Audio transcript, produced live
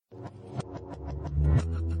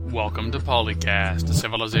Welcome to PolyCast, a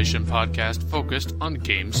Civilization podcast focused on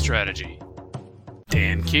game strategy.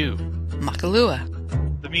 Dan Q.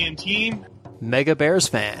 Makalua. The Me and Team. Mega Bears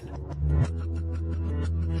fan.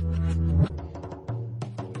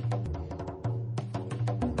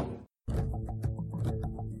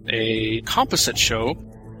 A composite show.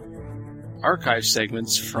 Archive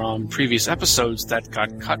segments from previous episodes that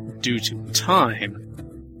got cut due to time.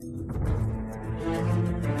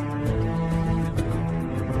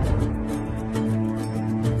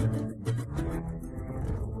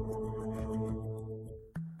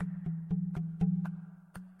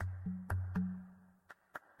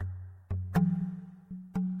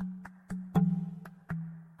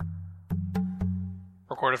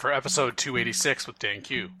 Recorded for episode 286 with Dan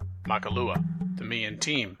Q, Makalua, the Me and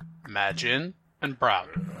Team, Majin, and Brown.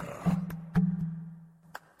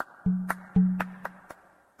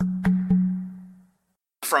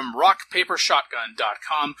 From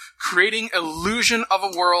rockpapershotgun.com, creating illusion of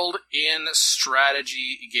a world in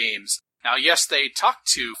strategy games. Now, yes, they talk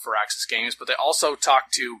to Firaxis Games, but they also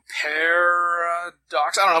talk to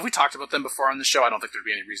Paradox. I don't know if we talked about them before on the show. I don't think there'd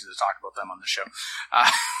be any reason to talk about them on the show.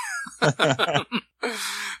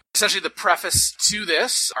 Essentially, the preface to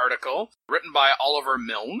this article, written by Oliver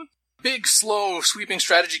Milne. Big, slow, sweeping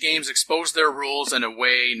strategy games expose their rules in a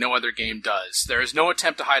way no other game does. There is no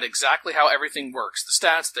attempt to hide exactly how everything works. The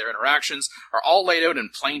stats, their interactions, are all laid out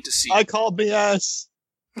and plain to see. I call BS.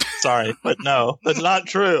 Sorry, but no, that's not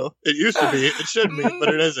true. It used to be, it should be, but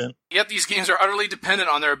it isn't. Yet these games are utterly dependent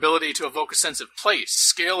on their ability to evoke a sense of place,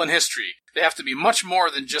 scale, and history. They have to be much more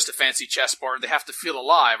than just a fancy chessboard. They have to feel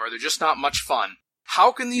alive, or they're just not much fun.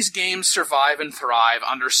 How can these games survive and thrive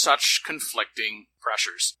under such conflicting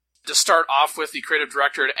pressures? To start off with, the creative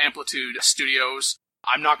director at Amplitude Studios,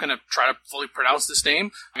 I'm not going to try to fully pronounce this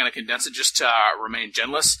name. I'm going to condense it just to remain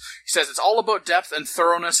genless. He says it's all about depth and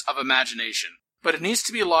thoroughness of imagination. But it needs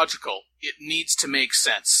to be logical. It needs to make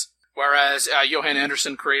sense. Whereas Johan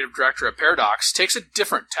Anderson, creative director at Paradox, takes a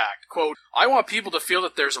different tack. Quote, I want people to feel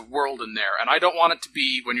that there's a world in there, and I don't want it to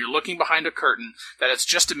be, when you're looking behind a curtain, that it's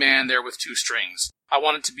just a man there with two strings. I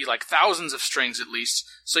want it to be like thousands of strings at least,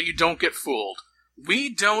 so you don't get fooled. We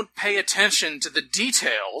don't pay attention to the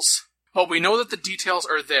details, but we know that the details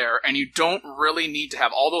are there, and you don't really need to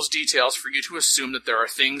have all those details for you to assume that there are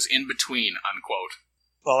things in between, unquote.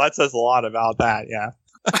 Well, that says a lot about that, yeah.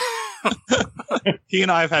 He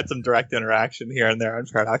and I have had some direct interaction here and there on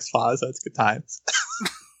Paradox Files, so it's good times.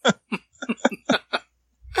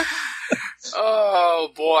 Oh,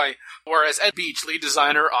 boy. Whereas Ed Beach, lead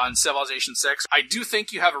designer on Civilization VI, I do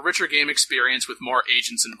think you have a richer game experience with more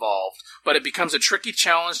agents involved, but it becomes a tricky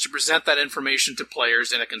challenge to present that information to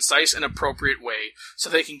players in a concise and appropriate way so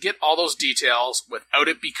they can get all those details without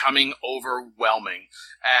it becoming overwhelming.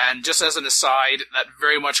 And just as an aside, that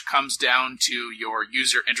very much comes down to your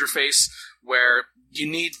user interface, where you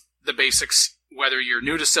need the basics. Whether you're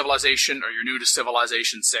new to Civilization or you're new to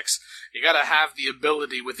Civilization 6, you gotta have the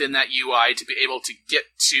ability within that UI to be able to get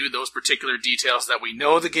to those particular details that we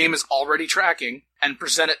know the game is already tracking and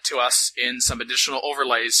present it to us in some additional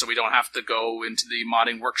overlays so we don't have to go into the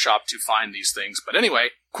modding workshop to find these things. But anyway,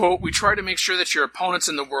 quote, we try to make sure that your opponents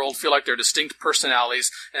in the world feel like they're distinct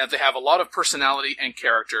personalities and that they have a lot of personality and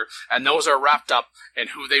character, and those are wrapped up in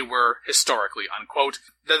who they were historically, unquote.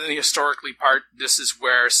 Then in the historically part, this is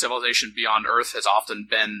where Civilization Beyond Earth has often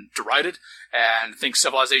been derided, and I think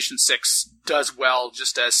Civilization 6 does well,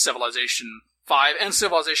 just as Civilization 5 and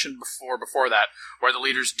Civilization before that, where the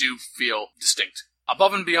leaders do feel distinct.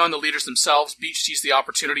 Above and beyond the leaders themselves, Beach sees the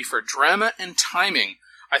opportunity for drama and timing.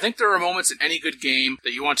 I think there are moments in any good game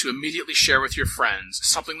that you want to immediately share with your friends,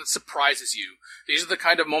 something that surprises you. These are the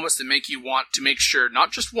kind of moments that make you want to make sure,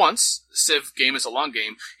 not just once, the Civ game is a long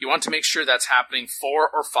game, you want to make sure that's happening 4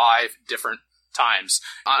 or 5 different times,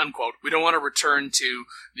 unquote. We don't want to return to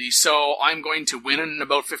the, so I'm going to win in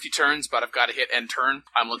about 50 turns, but I've got to hit end turn.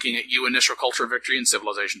 I'm looking at you, initial culture victory in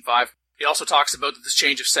Civilization 5. He also talks about that this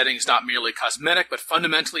change of setting is not merely cosmetic, but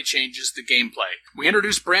fundamentally changes the gameplay. We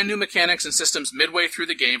introduce brand new mechanics and systems midway through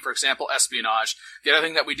the game, for example, espionage. The other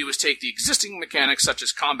thing that we do is take the existing mechanics, such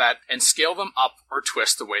as combat, and scale them up or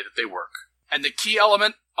twist the way that they work. And the key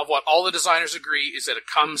element of what all the designers agree is that it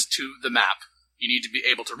comes to the map. You need to be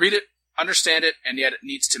able to read it, understand it, and yet it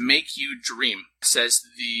needs to make you dream, says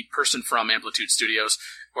the person from Amplitude Studios.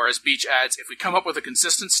 Whereas Beach adds, if we come up with a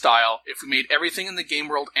consistent style, if we made everything in the game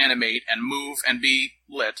world animate and move and be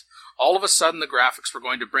lit, all of a sudden the graphics were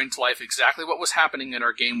going to bring to life exactly what was happening in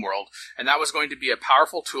our game world, and that was going to be a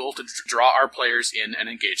powerful tool to draw our players in and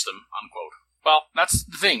engage them, unquote. Well, that's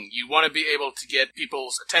the thing. You want to be able to get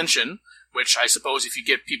people's attention which I suppose if you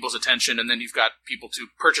get people's attention and then you've got people to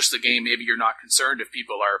purchase the game, maybe you're not concerned if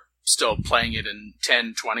people are still playing it in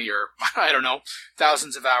 10, 20, or I don't know,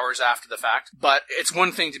 thousands of hours after the fact. But it's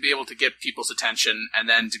one thing to be able to get people's attention and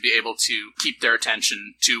then to be able to keep their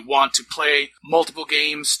attention, to want to play multiple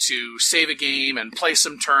games, to save a game and play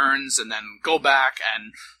some turns and then go back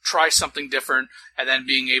and try something different, and then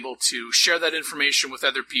being able to share that information with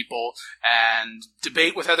other people and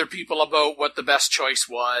debate with other people about what the best choice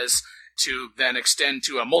was, to then extend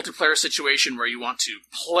to a multiplayer situation where you want to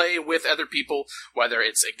play with other people, whether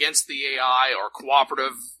it's against the AI or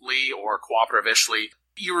cooperatively or cooperativishly.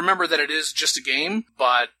 You remember that it is just a game,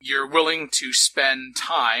 but you're willing to spend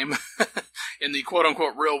time in the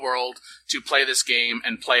quote-unquote real world to play this game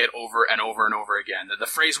and play it over and over and over again. The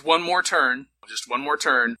phrase one more turn, just one more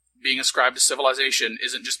turn, being ascribed to Civilization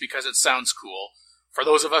isn't just because it sounds cool. For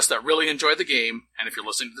those of us that really enjoy the game, and if you're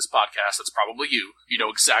listening to this podcast, that's probably you know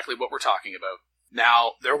exactly what we're talking about.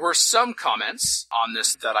 Now, there were some comments on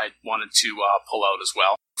this that I wanted to pull out as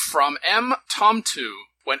well. From M. Tom2,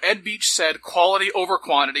 when Ed Beach said quality over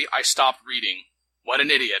quantity, I stopped reading. What an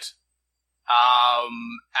idiot.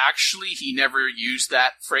 Actually, he never used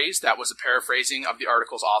that phrase. That was a paraphrasing of the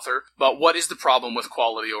article's author. But what is the problem with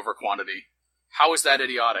quality over quantity? How is that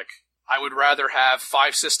idiotic? I would rather have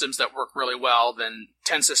 5 systems that work really well than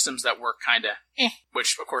 10 systems that work kind of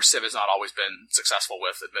which, of course, Civ has not always been successful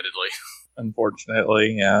with, admittedly.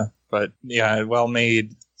 Unfortunately, yeah. But, yeah,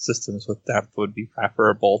 well-made systems with depth would be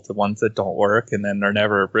preferable to ones that don't work and then are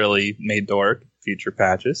never really made to work. Future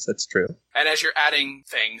patches, that's true. And as you're adding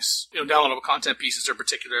things, downloadable content pieces or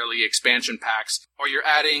particularly expansion packs, or you're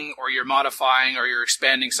adding or you're modifying or you're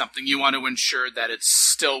expanding something, you want to ensure that it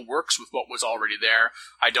still works with what was already there.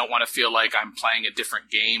 I don't want to feel like I'm playing a different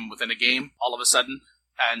game within a game all of a sudden.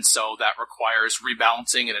 And so that requires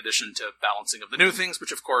rebalancing in addition to balancing of the new things,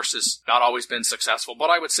 which of course has not always been successful. But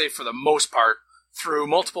I would say for the most part, through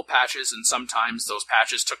multiple patches, and sometimes those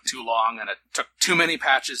patches took too long and it took too many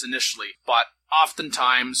patches initially. But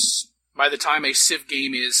oftentimes, by the time a Civ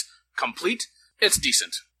game is complete, it's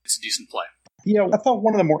decent. It's a decent play. Yeah, I thought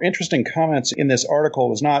one of the more interesting comments in this article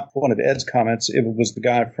was not one of Ed's comments. It was the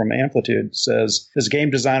guy from Amplitude. Says, as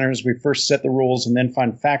game designers, we first set the rules and then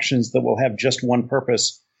find factions that will have just one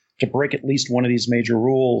purpose, to break at least one of these major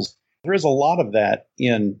rules. There is a lot of that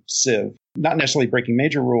in Civ. Not necessarily breaking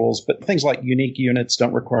major rules, but things like unique units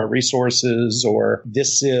don't require resources, or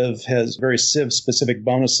this Civ has very Civ-specific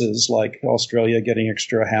bonuses, like Australia getting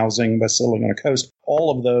extra housing by settling on a coast.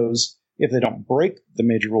 All of those, if they don't break the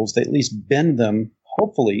major rules, they at least bend them,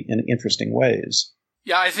 hopefully, in interesting ways.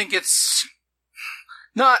 Yeah, I think it's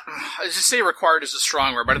not, to say required is a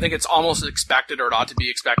strong word, but I think it's almost expected, or it ought to be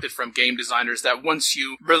expected from game designers, that once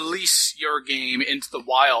you release your game into the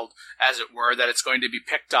wild, as it were, that it's going to be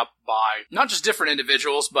picked up by not just different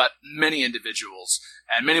individuals, but many individuals,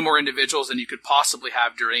 and many more individuals than you could possibly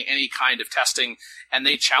have during any kind of testing, and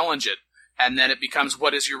they challenge it. And then it becomes,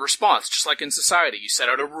 what is your response? Just like in society, you set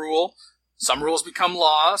out a rule. Some rules become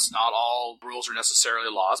laws. Not all rules are necessarily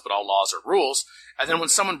laws, but all laws are rules. And then when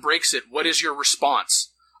someone breaks it, what is your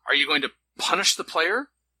response? Are you going to punish the player?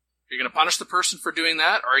 Are you going to punish the person for doing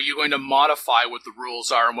that? Or are you going to modify what the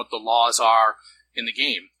rules are and what the laws are in the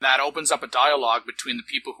game? That opens up a dialogue between the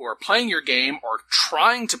people who are playing your game or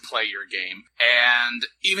trying to play your game. And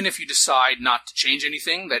even if you decide not to change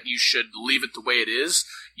anything, that you should leave it the way it is,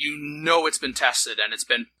 you know it's been tested and it's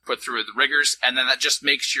been put through the rigors, and then that just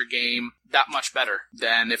makes your game that much better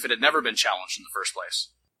than if it had never been challenged in the first place.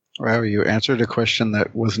 Wow, you answered a question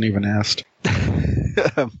that wasn't even asked.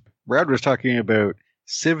 Brad was talking about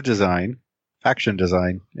Civ design, faction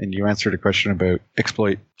design, and you answered a question about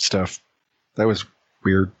exploit stuff. That was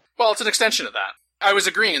weird. Well, it's an extension of that. I was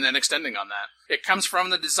agreeing and then extending on that. It comes from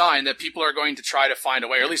the design that people are going to try to find a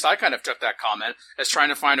way, or at least I kind of took that comment as trying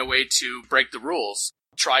to find a way to break the rules.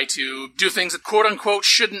 Try to do things that quote-unquote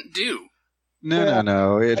shouldn't do.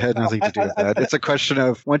 No. It had nothing to do with that. It's a question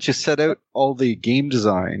of, once you set out all the game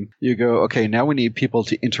design, you go, okay, now we need people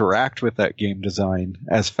to interact with that game design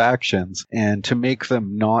as factions, and to make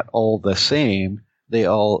them not all the same, they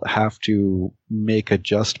all have to make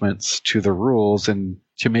adjustments to the rules and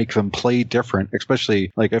to make them play different.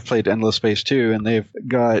 Especially, like, I've played Endless Space 2, and they've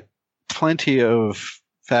got plenty of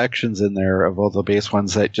factions in there of all the base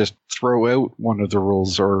ones that just throw out one of the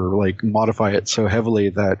rules or like modify it so heavily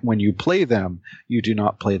that when you play them, you do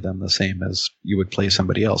not play them the same as you would play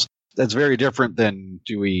somebody else. That's very different than,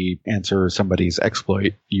 do we answer somebody's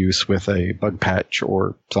exploit use with a bug patch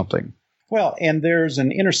or something? Well, and there's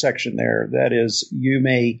an intersection there. That is, you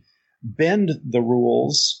may bend the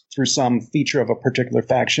rules through some feature of a particular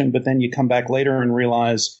faction, but then you come back later and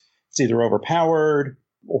realize It's either overpowered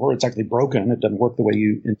or it's actually broken. It doesn't work the way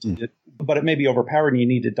you intended. But it may be overpowered and you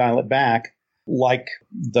need to dial it back, like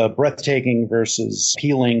the breathtaking versus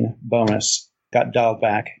peeling bonus got dialed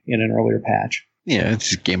back in an earlier patch. Yeah, it's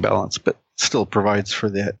just game balance, but still provides for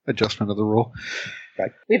the adjustment of the rule.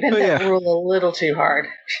 Right. We bent that rule a little too hard.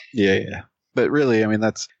 Yeah. But really, I mean,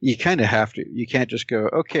 you kind of have to. You can't just go,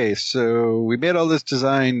 okay, so we made all this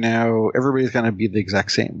design, now everybody's going to be the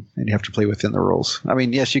exact same, and you have to play within the rules. I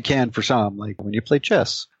mean, yes, you can for some, like when you play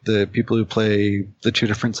chess. The people who play the two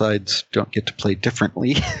different sides don't get to play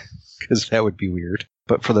differently, because that would be weird.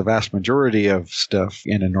 But for the vast majority of stuff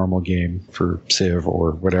in a normal game, for Civ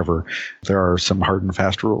or whatever, there are some hard and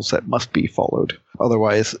fast rules that must be followed.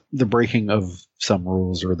 Otherwise, the breaking of some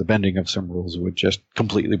rules or the bending of some rules would just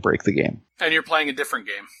completely break the game. And you're playing a different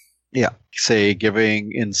game. Yeah. Say,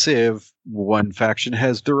 giving in Civ, one faction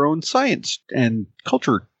has their own science and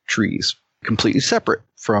culture trees, completely separate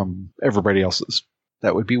from everybody else's.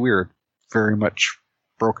 That would be weird. Very much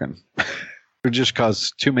broken. It would just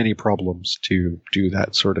cause too many problems to do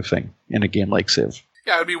that sort of thing in a game like Civ.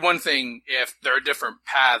 Yeah, it would be one thing if there are different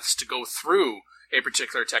paths to go through a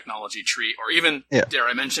particular technology tree, or even, dare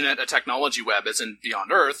I mention it, a technology web as in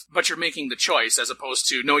Beyond Earth, but you're making the choice as opposed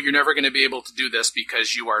to, no, you're never going to be able to do this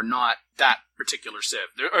because you are not that particular Civ.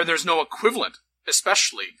 There's no equivalent,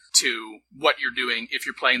 especially to what you're doing if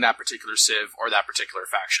you're playing that particular Civ or that particular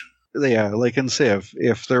faction. Yeah, like in Civ,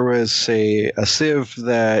 if there was, say, a Civ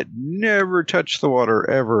that never touched the water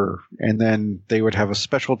ever, and then they would have a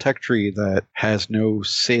special tech tree that has no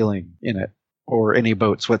sailing in it, or any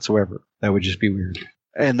boats whatsoever, that would just be weird.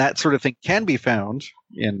 And that sort of thing can be found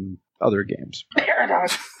in other games.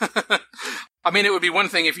 Paradox. I mean, it would be one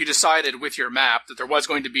thing if you decided with your map that there was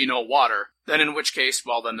going to be no water, then in which case,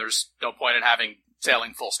 well, then there's no point in having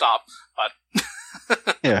sailing full stop,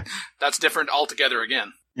 but yeah, that's different altogether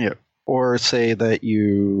again. Yeah. Or say that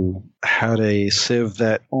you had a Civ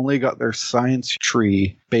that only got their science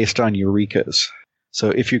tree based on Eurekas.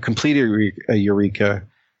 So if you completed a Eureka,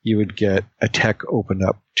 you would get a tech opened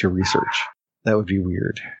up to research. That would be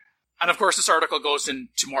weird. And of course, this article goes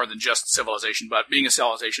into more than just Civilization, but being a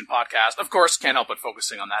Civilization podcast, of course, can't help but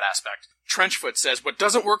focusing on that aspect. Trenchfoot says, what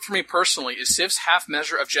doesn't work for me personally is Civ's half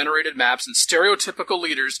measure of generated maps and stereotypical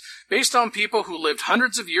leaders based on people who lived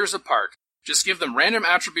hundreds of years apart. Just give them random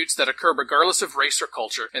attributes that occur regardless of race or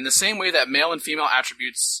culture, in the same way that male and female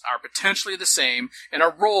attributes are potentially the same in a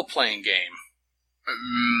role-playing game.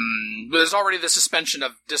 But there's already the suspension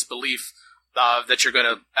of disbelief that you're going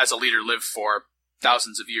to, as a leader, live for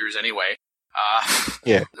thousands of years anyway.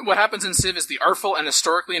 Yeah. What happens in Civ is the artful and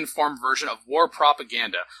historically informed version of war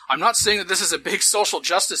propaganda. I'm not saying that this is a big social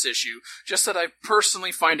justice issue, just that I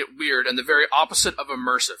personally find it weird and the very opposite of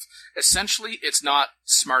immersive. Essentially, it's not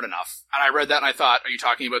smart enough. And I read that and I thought, are you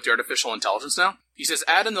talking about the artificial intelligence now? He says,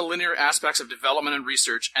 add in the linear aspects of development and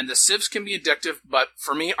research, and the Civs can be addictive, but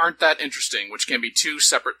for me aren't that interesting, which can be two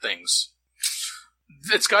separate things.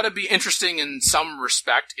 It's got to be interesting in some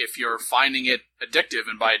respect if you're finding it addictive,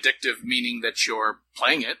 and by addictive meaning that you're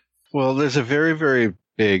playing it. Well, there's a very, very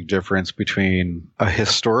big difference between a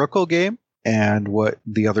historical game and what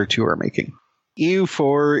the other two are making.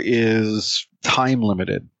 EU4 is time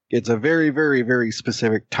limited. It's a very, very, very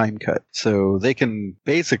specific time cut. So they can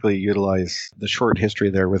basically utilize the short history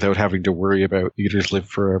there without having to worry about leaders live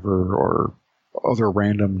forever or other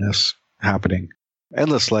randomness happening.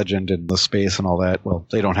 Endless Legend and the space and all that, well,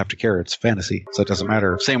 they don't have to care. It's fantasy, so it doesn't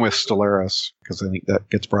matter. Same with Stellaris, because I think that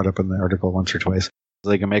gets brought up in the article once or twice.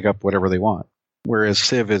 They can make up whatever they want. Whereas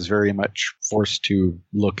Civ is very much forced to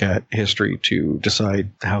look at history to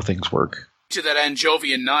decide how things work. To that end,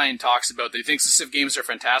 Jovian9 talks about that he thinks the Civ games are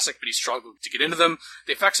fantastic, but he struggled to get into them.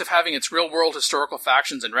 The effects of having its real-world historical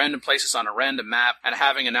factions in random places on a random map and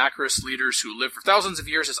having Anachorus leaders who live for thousands of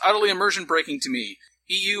years is utterly immersion-breaking to me.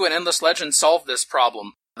 EU and Endless Legend solve this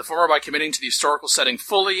problem, the former by committing to the historical setting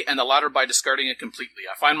fully, and the latter by discarding it completely.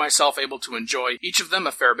 I find myself able to enjoy each of them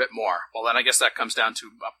a fair bit more. Well, then I guess that comes down to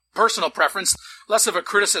a personal preference, less of a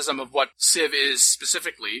criticism of what Civ is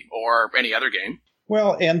specifically, or any other game.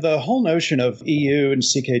 Well, and the whole notion of EU and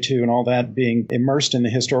CK2 and all that being immersed in the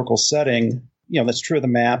historical setting, that's true of the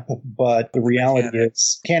map, but the reality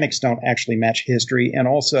is mechanics don't actually match history. And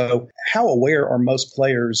also, how aware are most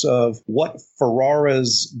players of what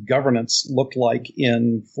Ferrara's governance looked like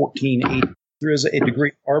in 1480? There is a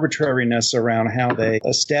degree of arbitrariness around how they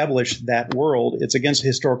established that world. It's against a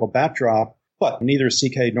historical backdrop, but neither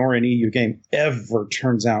CK nor an EU game ever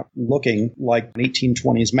turns out looking like an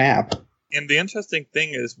 1820s map. And the interesting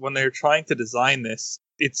thing is when they're trying to design this,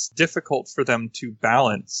 it's difficult for them to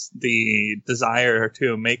balance the desire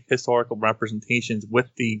to make historical representations with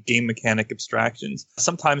the game mechanic abstractions,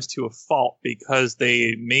 sometimes to a fault, because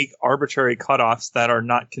they make arbitrary cutoffs that are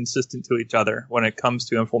not consistent to each other when it comes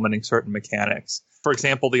to implementing certain mechanics. For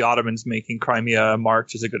example, the Ottomans making Crimea a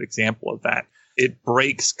march is a good example of that. It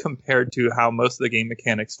breaks compared to how most of the game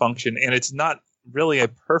mechanics function, and it's not really a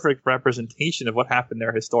perfect representation of what happened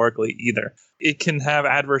there historically either. It can have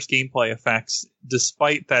adverse gameplay effects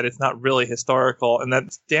despite that it's not really historical, and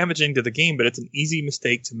that's damaging to the game, but it's an easy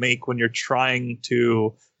mistake to make when you're trying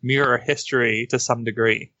to mirror history to some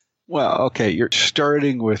degree. Well, okay, you're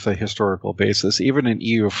starting with a historical basis. Even in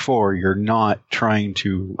EU4, you're not trying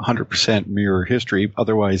to 100% mirror history.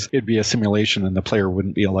 Otherwise, it'd be a simulation and the player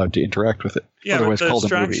wouldn't be allowed to interact with it. Yeah, Otherwise but the called a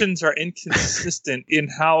movie. abstractions are inconsistent in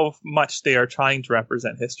how much they are trying to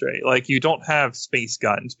represent history. Like, you don't have space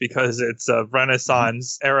guns because it's a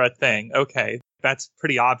Renaissance era thing. Okay, that's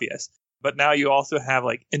pretty obvious. But now you also have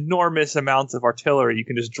like enormous amounts of artillery you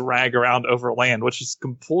can just drag around over land, which is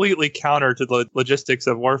completely counter to the logistics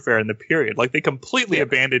of warfare in the period. Like, they completely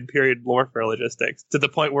abandoned period warfare logistics to the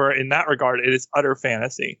point where in that regard it is utter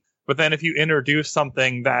fantasy. But then if you introduce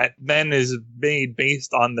something that then is made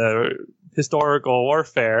based on the historical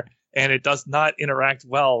warfare and it does not interact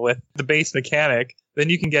well with the base mechanic, then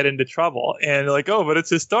you can get into trouble. And like, oh, but it's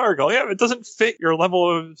historical. Yeah, but it doesn't fit your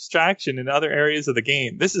level of abstraction in other areas of the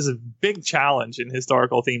game. This is a big challenge in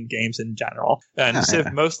historical themed games in general. And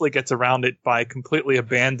Civ mostly gets around it by completely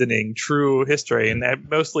abandoning true history. And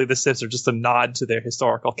mostly the Civs are just a nod to their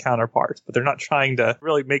historical counterparts, but they're not trying to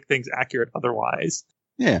really make things accurate otherwise.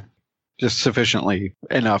 Yeah, just sufficiently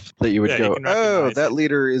enough that you would go, oh, that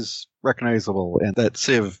leader is recognizable and that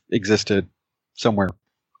Civ existed somewhere,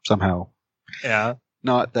 somehow. Yeah.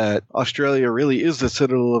 Not that Australia really is the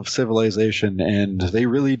citadel of civilization and they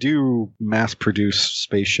really do mass produce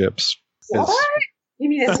spaceships. What? You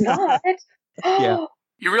mean it's not? Yeah.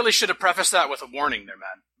 You really should have prefaced that with a warning there,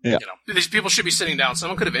 man. Yeah. You know, these people should be sitting down.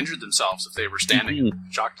 Someone could have injured themselves if they were standing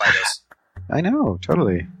shocked by this. I know,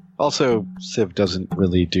 totally. Also, Civ doesn't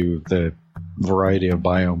really do the variety of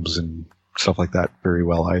biomes and stuff like that very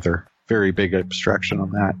well either. Very big abstraction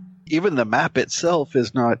on that. Even the map itself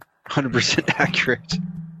is not 100% accurate.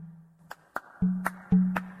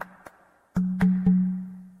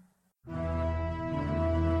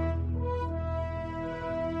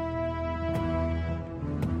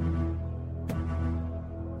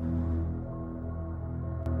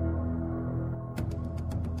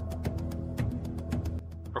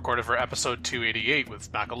 Recorded for episode 288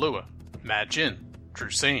 with Makalua, Mad Jin, Drew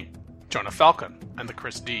Sane, Jonah Falcon, and the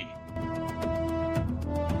Chris D.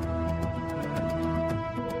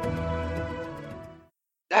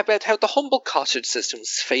 About how the humble cottage systems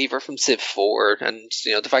favour from Civ 4, and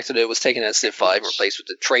the fact that it was taken out of Civ 5 and replaced with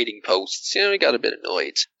the trading posts, we got a bit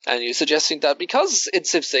annoyed. And you're suggesting that because in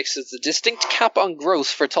Civ 6 there's a distinct cap on growth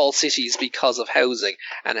for tall cities because of housing,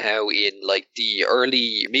 and how in the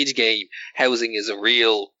early mid-game housing is a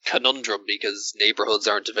real conundrum because neighbourhoods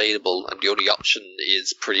aren't available and the only option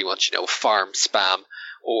is pretty much farm spam,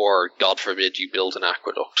 or God forbid you build an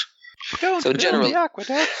aqueduct. Don't build the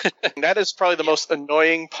aqueduct. That is probably the most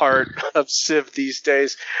annoying part of Civ these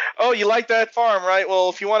days. Oh, you like that farm, right? Well,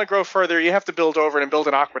 if you want to grow further, you have to build over it and build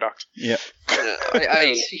an aqueduct. Yeah.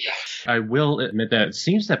 I will admit that it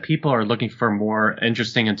seems that people are looking for more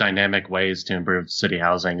interesting and dynamic ways to improve city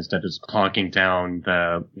housing instead of just plonking down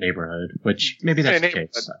the neighborhood, which maybe that's the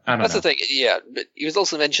case. I don't know. That's the thing, yeah. But he was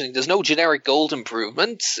also mentioning there's no generic gold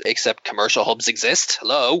improvement, except commercial hubs exist.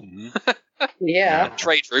 Hello? Mm-hmm. Yeah.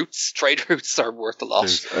 Trade routes are worth a lot.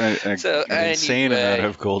 There's an insane amount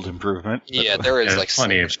of gold improvement. Yeah, there is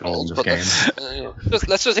plenty of gold in this game.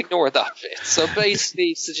 Let's just ignore that bit. So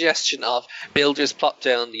basically, suggestion of builders plop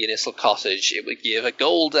down the initial cottage. It would give a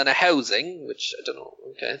gold and a housing, which I don't know.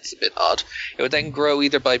 Okay, it's a bit odd. It would then grow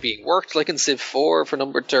either by being worked like in Civ 4 for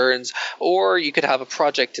numbered turns, or you could have a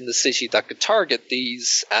project in the city that could target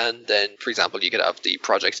these, and then, for example, you could have the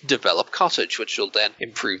project develop cottage, which will then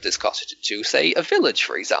improve this cottage into, say, a village,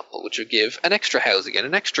 for example, which would give an extra housing and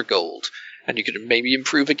an extra gold. And you could maybe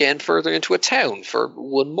improve again further into a town for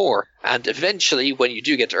one more. And eventually, when you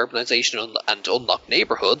do get to urbanization and unlock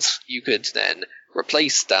neighborhoods, you could then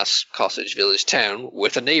replace that cottage, village, town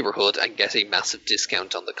with a neighborhood and get a massive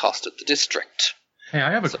discount on the cost of the district. Hey,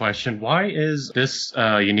 I have a question. Why is this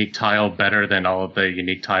unique tile better than all of the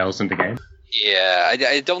unique tiles in the game? Yeah,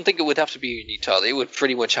 I don't think it would have to be a unique tile. It would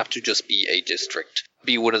pretty much have to just be a district.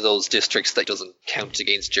 Be one of those districts that doesn't count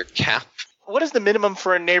against your cap. What is the minimum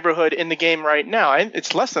for a neighborhood in the game right now?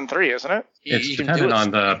 It's less than 3, isn't it? It's dependent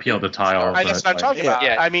on the appeal of the tile. That's what I'm talking about.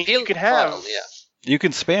 Yeah, I mean, you could have... You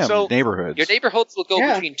can spam neighborhoods. Your neighborhoods will go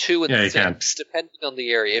between 2 and 6, can. depending on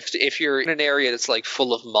the area. If you're in an area that's like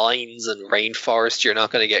full of mines and rainforest, you're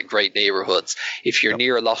not going to get great neighborhoods. If you're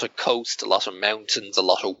near a lot of coast, a lot of mountains, a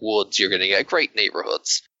lot of woods, you're going to get great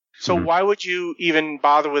neighborhoods. So why would you even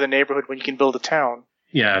bother with a neighborhood when you can build a town?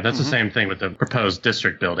 Yeah, that's the same thing with the proposed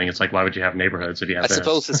district building. It's like, why would you have neighborhoods if you have I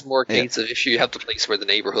suppose it's more a case of if you have the place where the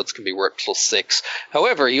neighborhoods can be worth +6.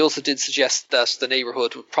 However, he also did suggest that the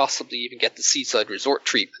neighborhood would possibly even get the seaside resort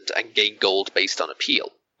treatment and gain gold based on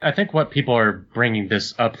appeal. I think what people are bringing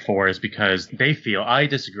this up for is because they feel, I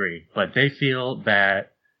disagree, but they feel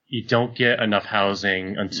that you don't get enough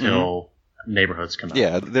housing until neighborhoods come out.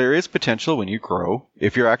 Yeah, there is potential when you grow.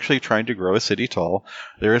 If you're actually trying to grow a city tall,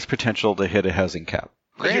 there is potential to hit a housing cap.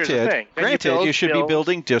 Granted, you should be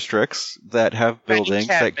building districts that have buildings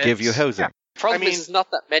that give you housing. Problem is, there's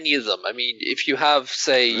not that many of them. I mean, if you have,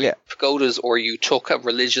 say, pagodas, or you took a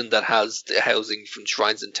religion that has the housing from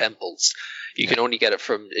shrines and temples, you can only get it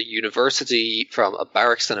from a university, from a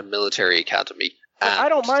barracks, and a military academy. I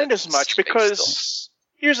don't mind as much because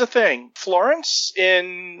here's the thing. Florence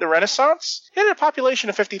in the Renaissance had a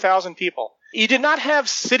population of 50,000 people. You did not have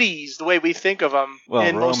cities the way we think of them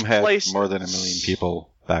in Rome most had places. more than 1 million people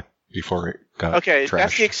back before it got Okay, trashed.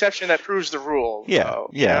 that's the exception that proves the rule. Yeah, though,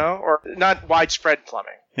 yeah. You know? Or not widespread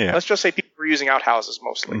plumbing. Yeah. Let's just say people were using outhouses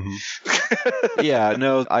mostly. Yeah,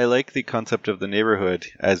 no, I like the concept of the neighborhood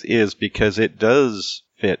as is because it does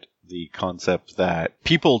fit the concept that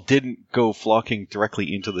people didn't go flocking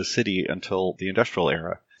directly into the city until the industrial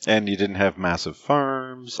era. And you didn't have massive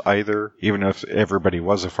farms either. Even if everybody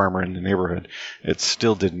was a farmer in the neighborhood, it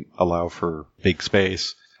still didn't allow for big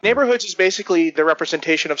space. Neighborhoods is basically the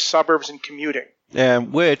representation of suburbs and commuting.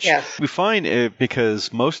 Which we find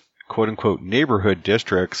because most quote-unquote neighborhood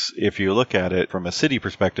districts, if you look at it from a city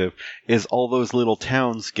perspective, is all those little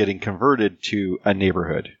towns getting converted to a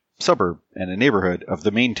neighborhood, suburb, and a neighborhood of the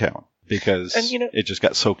main town because it just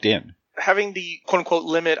got soaked in. Having the quote-unquote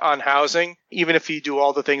limit on housing, even if you do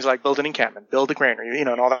all the things like build an encampment, build a granary, and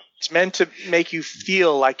all that, it's meant to make you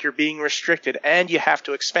feel like you're being restricted and you have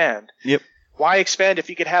to expand. Yep. Why expand if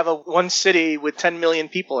you could have one city with 10 million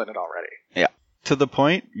people in it already? Yeah. To the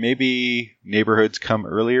point, maybe neighborhoods come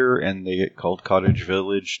earlier and they get called cottage,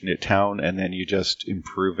 village, town, and then you just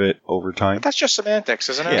improve it over time. But that's just semantics,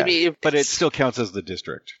 isn't it? Yeah, I mean, but it still counts as the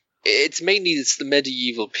district. It's the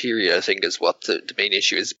medieval period, I think, is what the main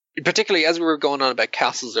issue is. Particularly as we were going on about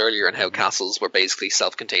castles earlier and how castles were basically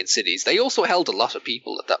self-contained cities, they also held a lot of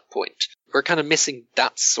people at that point. We're kind of missing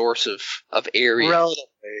that sort of area.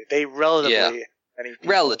 Relatively.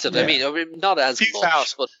 Relative. Yeah. I mean, not as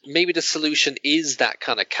much, but maybe the solution is that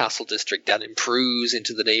kind of castle district that improves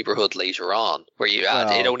into the neighborhood later on, where you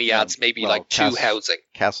add, it only adds maybe like 2 housing.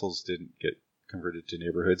 Castles didn't get converted to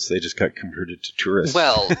neighborhoods; they just got converted to tourists.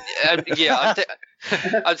 Well,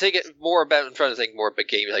 I'm thinking more about. I'm trying to think more about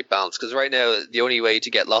game like balance because right now the only way to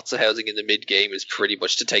get lots of housing in the mid game is pretty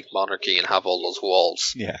much to take monarchy and have all those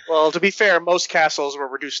walls. Yeah. Well, to be fair, most castles were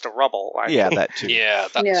reduced to rubble. That too. Yeah,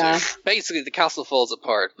 that too. Basically, the castle falls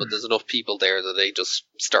apart, but there's enough people there that they just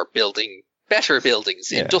start building better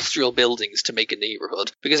buildings, industrial buildings to make a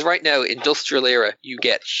neighborhood. Because right now, industrial era, you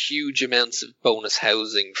get huge amounts of bonus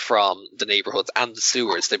housing from the neighborhoods and the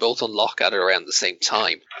sewers. They both unlock at around the same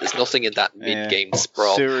time. There's nothing in that mid-game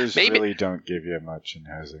sprawl. Sewers really don't give you much in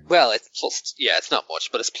housing. Well, it's not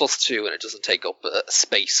much, but it's +2 and it doesn't take up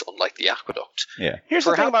space, unlike the aqueduct. Yeah. Here's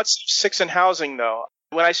the thing about 6 and housing, though.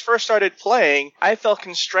 When I first started playing, I felt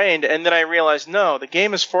constrained, and then I realized, no, the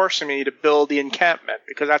game is forcing me to build the encampment,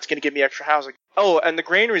 because that's going to give me extra housing. Oh, and the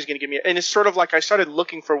granary is going to give me... And it's sort of like I started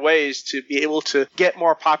looking for ways to be able to get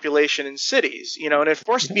more population in cities, and it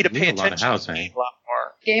forced me to pay attention to a lot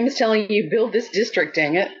more. Game is telling you, build this district,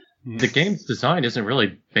 dang it. The game's design isn't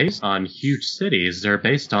really based on huge cities. They're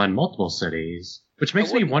based on multiple cities. Which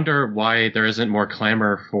makes me wonder why there isn't more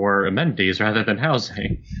clamor for amenities rather than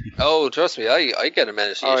housing. Oh, trust me, I get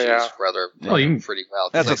amenity issues rather pretty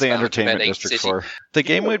well. That's what the entertainment district's for. The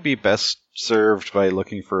game would be best served by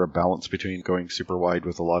looking for a balance between going super wide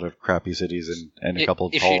with a lot of crappy cities and a couple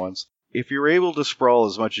of tall ones. If you're able to sprawl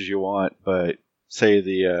as much as you want, but say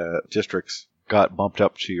the districts got bumped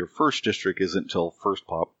up to your first district isn't until first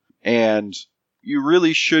pop, and you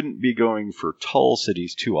really shouldn't be going for tall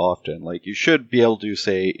cities too often. Like, you should be able to,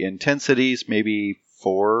 say, in 10 cities, maybe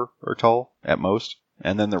 4 are tall at most.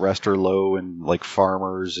 And then the rest are low and, like,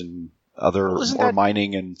 farmers and or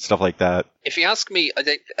mining and stuff like that. If you ask me, I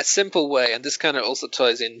think a simple way, and this kind of also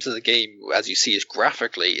ties into the game as you see it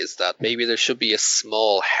graphically, is that maybe there should be a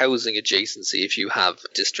small housing adjacency if you have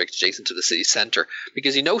a district adjacent to the city centre.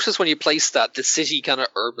 Because you notice when you place that, the city kind of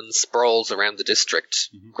urban sprawls around the district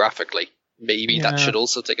graphically. Maybe that should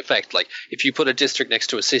also take effect. Like, if you put a district next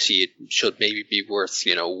to a city, it should maybe be worth,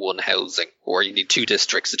 one housing. Or you need 2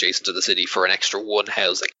 districts adjacent to the city for an extra 1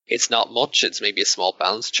 housing. It's not much. It's maybe a small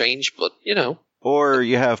balance change, but, Or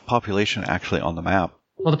you have population actually on the map.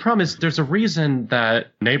 Well, the problem is there's a reason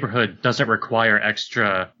that neighborhood doesn't require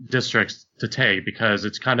extra districts to take, because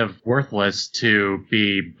it's kind of worthless to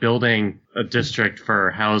be building a district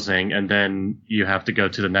for housing and then you have to go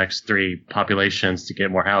to the next 3 populations to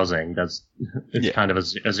get more housing. It's kind of a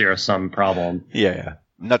zero-sum problem. Yeah.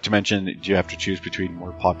 Not to mention, do you have to choose between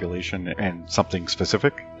more population and something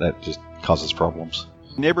specific? That just causes problems.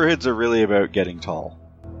 Neighborhoods are really about getting tall.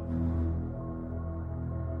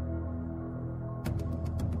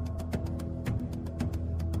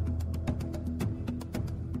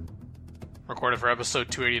 Recorded for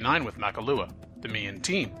episode 289 with Makalua, the Mian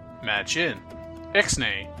team, Matt Chin,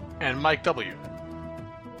 Ixnay, and Mike W.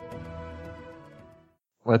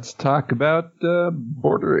 Let's talk about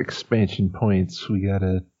border expansion points. We got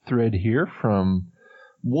a thread here from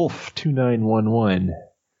Wolf2911.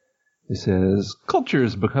 It says, culture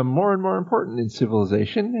has become more and more important in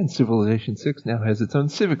Civilization, and Civilization 6 now has its own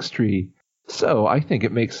civics tree. So, I think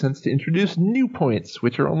it makes sense to introduce new points,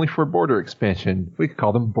 which are only for border expansion. We could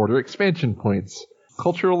call them border expansion points.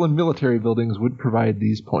 Cultural and military buildings would provide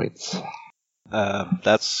these points.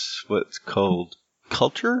 That's what's called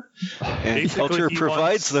culture, and Basically, culture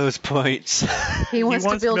provides those points. He wants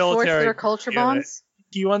to build forts that are culture bombs?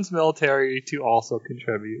 He wants military to also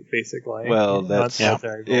contribute, basically. Well, that's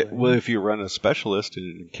well, if you run a specialist in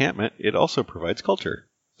an encampment, it also provides culture.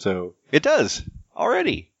 So, it does,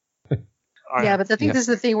 already. Yeah, but I think this is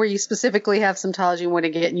the thing where you specifically have some tiles you want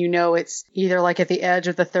to get, and it's either like at the edge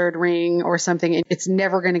of the 3rd ring or something, and it's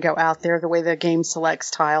never going to go out there the way the game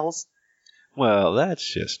selects tiles. Well, that's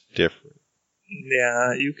just different.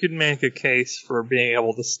 Yeah, you could make a case for being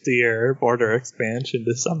able to steer border expansion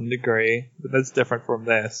to some degree, but that's different from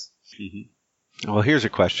this. Mm-hmm. Well, here's a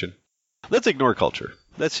question. Let's ignore culture.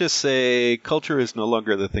 Let's just say culture is no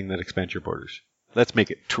longer the thing that expands your borders. Let's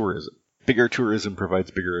make it tourism. Bigger tourism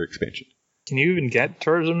provides bigger expansion. Can you even get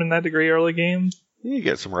tourism in that degree early game? You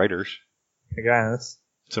get some writers. I guess.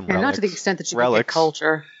 Some relics. Not to the extent that you can get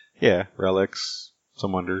culture. Yeah, relics,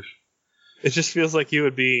 some wonders. It just feels like you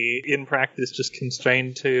would be, in practice, just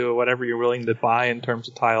constrained to whatever you're willing to buy in terms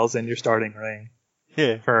of tiles in your starting ring.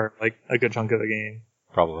 Yeah. For, a good chunk of the game.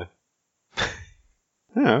 Probably.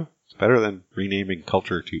 It's better than renaming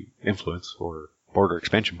culture to influence or border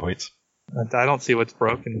expansion points. I don't see what's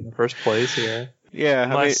broken in the first place here. Yeah,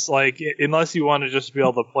 unless you want to just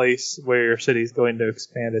build a place where your city's going to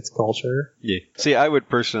expand its culture. Yeah. See, I would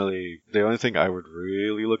personally, the only thing I would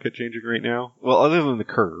really look at changing right now, well, other than the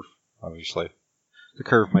curve, obviously, the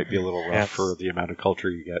curve might be a little rough for the amount of culture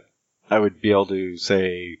you get. I would be able to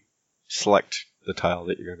say, select the tile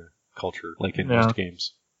that you're going to culture, like in most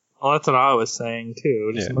games. Well, that's what I was saying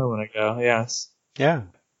too, just a moment ago. Yes. Yeah,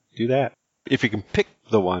 do that. If you can pick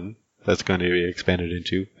the one that's going to be expanded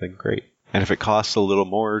into, then great. And if it costs a little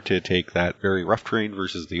more to take that very rough terrain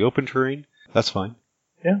versus the open terrain, that's fine.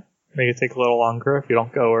 Yeah. Make it take a little longer if you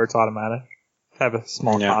don't go where it's automatic. Have a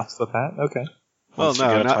small cost with that. Okay. Well,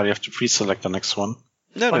 no, you have to pre-select the next one.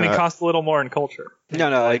 No, it costs a little more in culture.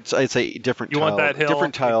 No, I'd say different. You want that hill?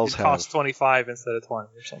 Different tiles it costs 25 instead of 20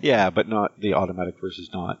 or something. Yeah, but not the automatic versus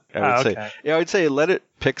not. I'd say let it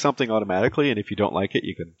pick something automatically, and if you don't like it,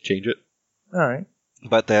 you can change it. All right.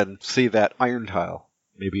 But then see that iron tile.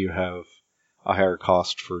 Maybe you have a higher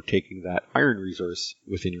cost for taking that iron resource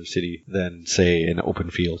within your city than, say, an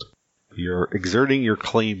open field. You're exerting your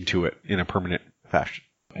claim to it in a permanent fashion.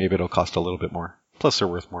 Maybe it'll cost a little bit more. Plus, they're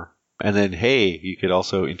worth more. And then, hey, you could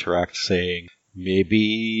also interact saying,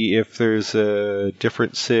 maybe if there's a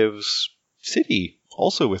different Civ's city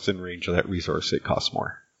also within range of that resource, it costs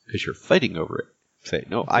more. Because you're fighting over it. Say,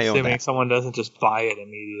 no, I own that. Assuming someone doesn't just buy it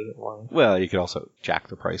immediately. Well, you could also jack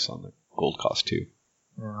the price on the gold cost, too.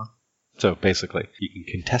 Yeah. So basically, you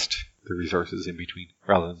can contest the resources in between,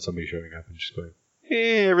 rather than somebody showing up and just going,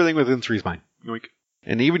 hey, everything within 3 is mine. Yoink.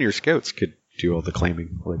 And even your scouts could do all the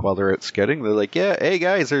claiming. Like, while they're out scouting, they're like, yeah, hey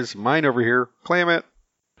guys, there's mine over here. Claim it.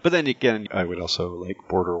 But then again, I would also like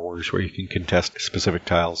border wars where you can contest specific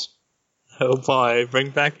tiles. Oh boy,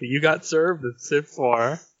 bring back the You Got Served at Civ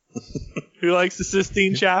 4. Who likes the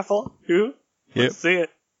Sistine Chapel? Who? Yep. Let's see it.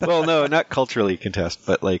 Well, no, not culturally contest,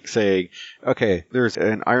 but like saying, okay, there's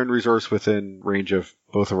an iron resource within range of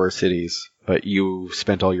both of our cities, but you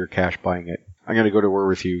spent all your cash buying it. I'm going to go to war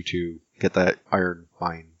with you to get that iron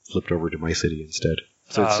mine flipped over to my city instead.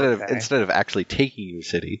 So instead of actually taking your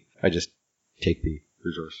city, I just take the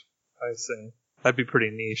resource. I see. That'd be pretty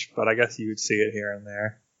niche, but I guess you would see it here and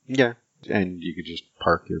there. Yeah, and you could just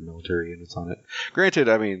park your military units on it. Granted,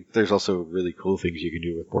 I mean, there's also really cool things you can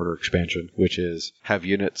do with border expansion, which is have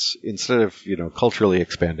units, instead of, culturally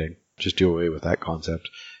expanding, just do away with that concept,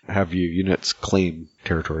 have your units claim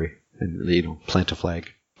territory and, plant a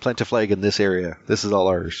flag. Plant a flag in this area. This is all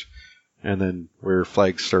ours. And then where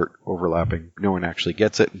flags start overlapping, no one actually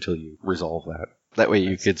gets it until you resolve that. That way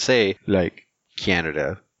you could say, like,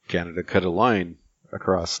 Canada cut a line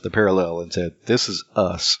across the parallel and said, this is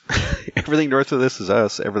us. Everything north of this is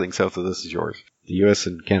us. Everything south of this is yours. The US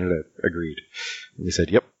and Canada agreed. And we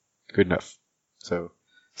said, yep, good enough. So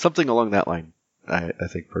something along that line, I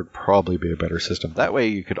think would probably be a better system. That way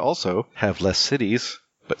you could also have less cities,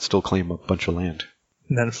 but still claim a bunch of land.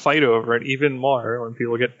 And then fight over it even more when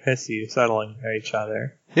people get pissy settling at each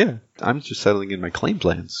other. Yeah, I'm just settling in my claimed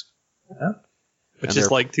lands. Yeah. Which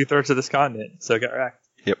is like 2/3 of this continent, so get wrecked.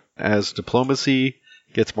 Yep. As diplomacy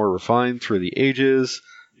gets more refined through the ages,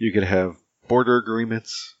 you could have border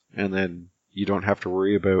agreements, and then you don't have to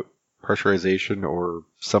worry about pressurization or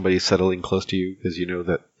somebody settling close to you because you know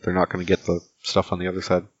that they're not going to get the stuff on the other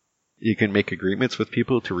side. You can make agreements with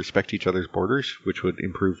people to respect each other's borders, which would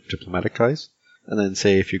improve diplomatic ties. And then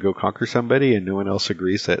say if you go conquer somebody and no one else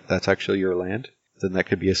agrees that that's actually your land, then that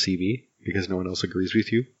could be a CB because no one else agrees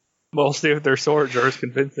with you. Well, see if their swords are as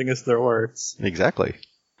convincing as their words. Exactly.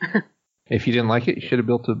 If you didn't like it, you should have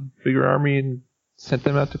built a bigger army and sent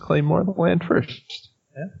them out to claim more of the land first.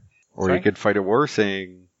 Yeah. Or you could fight a war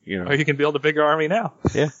saying, Or you can build a bigger army now.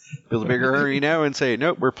 Yeah. Build a bigger army now and say,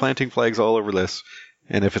 nope, we're planting flags all over this.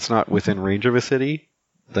 And if it's not within range of a city,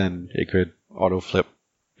 then it could auto-flip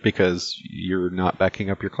because you're not backing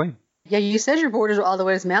up your claim. Yeah, you said your borders are all the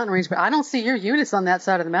way to the mountain range, but I don't see your units on that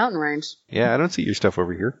side of the mountain range. Yeah, I don't see your stuff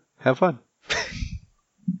over here. Have fun.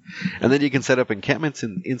 And then you can set up encampments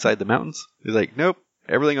inside the mountains. You're like, nope,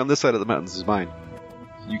 everything on this side of the mountains is mine.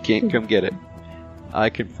 You can't come get it. I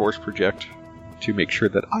can force project to make sure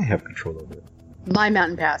that I have control over it. My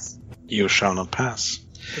mountain pass. You shall not pass.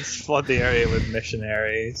 Let's flood the area with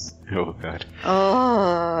missionaries. Oh, God.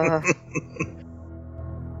 Oh.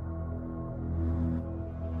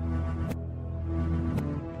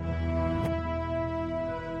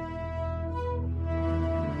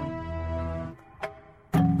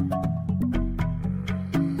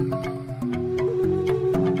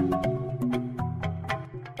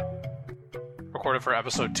 Recorded for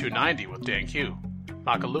episode 290 with Dan Q,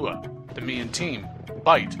 Makalua, the Mian Team,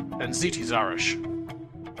 Bite, and ZT Zarish.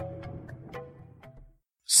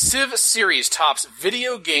 Civ series tops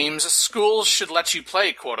video games schools should let you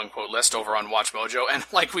play, quote-unquote, list over on WatchMojo, and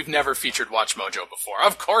like we've never featured WatchMojo before.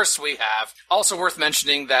 Of course we have. Also worth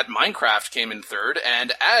mentioning that Minecraft came in third,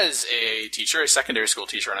 and as a teacher, a secondary school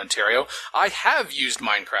teacher in Ontario, I have used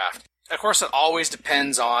Minecraft. Of course, it always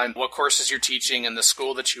depends on what courses you're teaching and the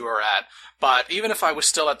school that you are at. But even if I was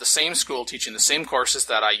still at the same school teaching the same courses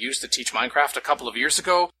that I used to teach Minecraft a couple of years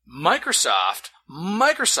ago, Microsoft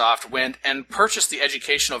went and purchased the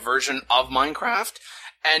educational version of Minecraft,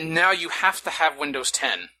 and now you have to have Windows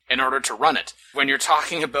 10 in order to run it. When you're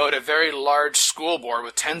talking about a very large school board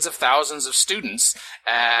with tens of thousands of students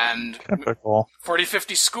and 40,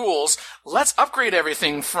 50 schools, let's upgrade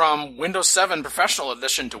everything from Windows 7 Professional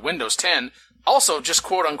Edition to Windows 10. Also, just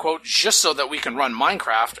quote-unquote, just so that we can run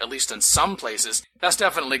Minecraft, at least in some places. That's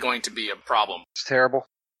definitely going to be a problem. It's terrible.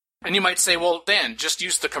 And you might say, well, Dan, just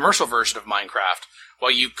use the commercial version of Minecraft.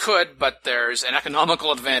 Well, you could, but there's an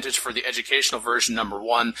economical advantage for the educational version, number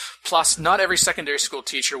one. Plus, not every secondary school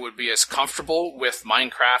teacher would be as comfortable with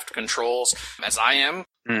Minecraft controls as I am.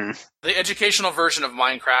 The educational version of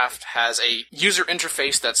Minecraft has a user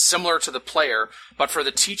interface that's similar to the player, but for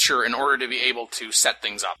the teacher in order to be able to set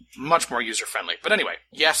things up. Much more user-friendly. But anyway,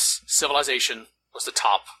 yes, Civilization was the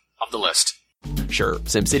top of the list. Sure,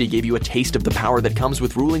 SimCity gave you a taste of the power that comes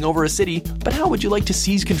with ruling over a city, but how would you like to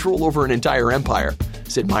seize control over an entire empire?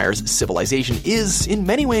 Sid Meier's Civilization is, in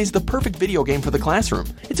many ways, the perfect video game for the classroom.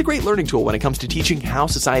 It's a great learning tool when it comes to teaching how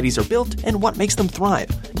societies are built and what makes them thrive.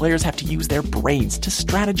 Players have to use their brains to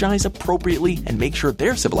strategize appropriately and make sure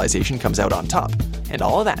their civilization comes out on top. And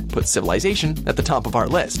all of that puts Civilization at the top of our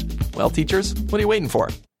list. Well, teachers, what are you waiting for?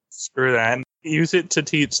 Screw that. Use it to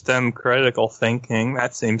teach them critical thinking.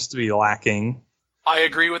 That seems to be lacking. I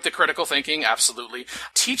agree with the critical thinking, absolutely.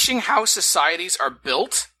 Teaching how societies are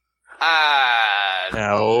built,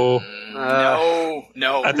 No.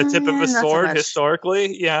 At the tip of a sword,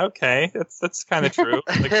 historically? Yeah, okay. That's kind of true.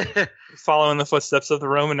 Like, following the footsteps of the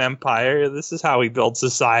Roman Empire, this is how we build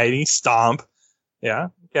society. Stomp. Yeah,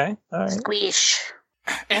 okay. All right. Squish.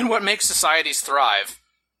 And what makes societies thrive?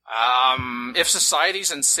 If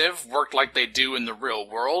societies in Civ worked like they do in the real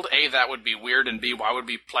world, A, that would be weird, and B, why would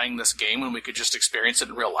we be playing this game when we could just experience it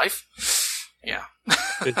in real life? Yeah.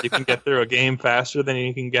 Because you can get through a game faster than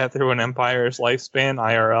you can get through an empire's lifespan,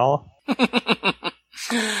 IRL.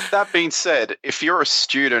 That being said, if you're a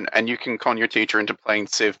student and you can con your teacher into playing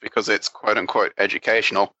Civ because it's quote-unquote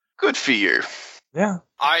educational, good for you. Yeah.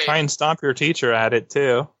 Try and stomp your teacher at it,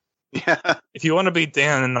 too. Yeah. If you want to beat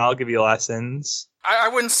Dan, I'll give you lessons. I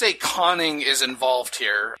wouldn't say conning is involved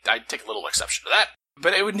here. I'd take a little exception to that.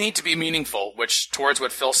 But it would need to be meaningful, which, towards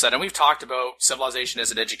what Phil said, and we've talked about Civilization as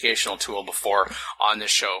an educational tool before on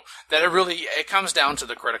this show, that it comes down to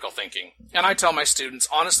the critical thinking. And I tell my students,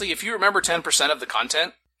 honestly, if you remember 10% of the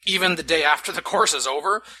content, even the day after the course is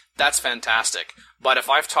over, that's fantastic. But if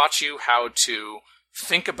I've taught you how to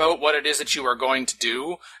think about what it is that you are going to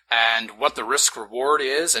do and what the risk reward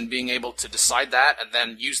is and being able to decide that and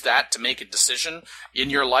then use that to make a decision in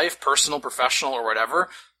your life, personal, professional, or whatever,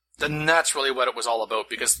 then that's really what it was all about,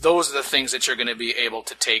 because those are the things that you're going to be able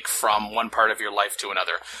to take from one part of your life to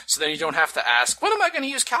another. So then you don't have to ask, when am I going to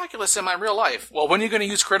use calculus in my real life? Well, when are you going to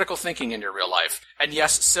use critical thinking in your real life? And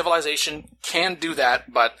yes, Civilization can do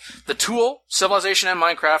that, but the tool, Civilization and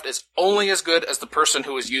Minecraft, is only as good as the person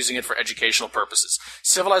who is using it for educational purposes.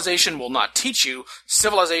 Civilization will not teach you.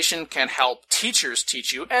 Civilization can help teachers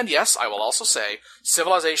teach you. And yes, I will also say,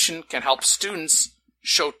 Civilization can help students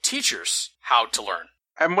show teachers how to learn.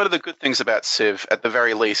 And one of the good things about Civ, at the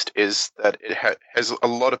very least, is that it has a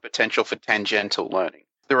lot of potential for tangential learning.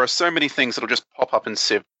 There are so many things that will just pop up in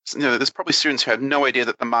Civ. There's probably students who have no idea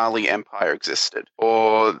that the Mali Empire existed,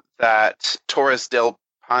 or that Torres del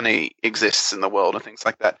Paine exists in the world, and things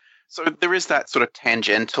like that. So there is that sort of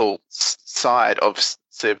tangential side of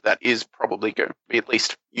Civ that is probably going to be at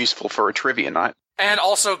least useful for a trivia night. And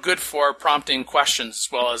also good for prompting questions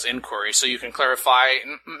as well as inquiry, so you can clarify,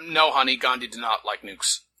 no, honey, Gandhi did not like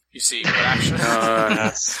nukes. You see what actually...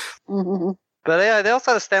 Yes. But yeah, they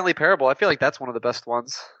also had a Stanley Parable. I feel like that's one of the best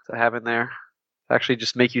ones to have in there. Actually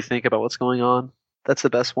just make you think about what's going on. That's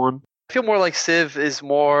the best one. I feel more like Civ is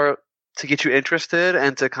more to get you interested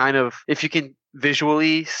and to kind of, if you can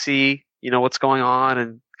visually see, what's going on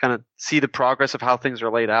and kind of see the progress of how things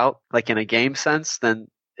are laid out, like in a game sense, then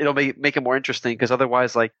it'll make it more interesting, because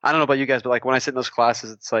otherwise, like, I don't know about you guys, but like when I sit in those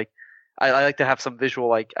classes, it's like I like to have some visual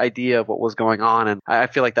like idea of what was going on, and I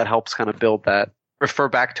feel like that helps kind of build that, refer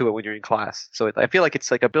back to it when you're in class. So I feel like it's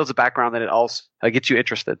like it builds a background that it also gets you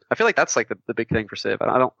interested. I feel like that's like the big thing for Civ.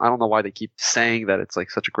 I don't know why they keep saying that it's like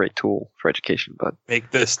such a great tool for education, but make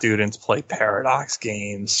the students play Paradox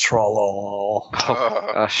games, troll.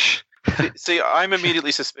 Oh gosh. See, I'm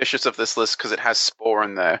immediately suspicious of this list because it has Spore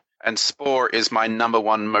in there, and Spore is my number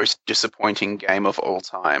one most disappointing game of all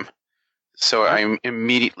time. So I'm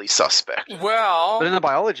immediately suspect. Well, but in the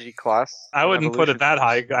biology class, I wouldn't put it that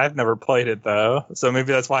high. I've never played it though, so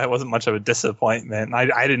maybe that's why it wasn't much of a disappointment.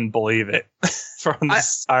 I didn't believe it from the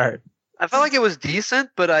start. I felt like it was decent,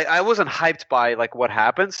 but I wasn't hyped by like what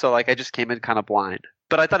happened, so like I just came in kind of blind.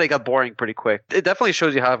 But I thought it got boring pretty quick. It definitely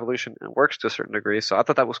shows you how evolution works to a certain degree, so I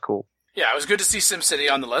thought that was cool. Yeah, it was good to see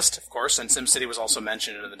SimCity on the list, of course, and SimCity was also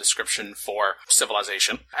mentioned in the description for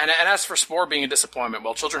Civilization. And as for Spore being a disappointment,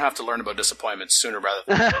 well, children have to learn about disappointments sooner rather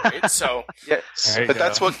than later, right? So, yes, but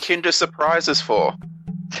that's what Kinder Surprise is for.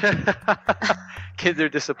 Kinder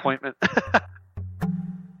Disappointment.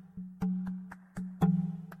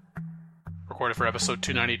 Recorded for episode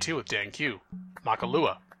 292 with Dan Q,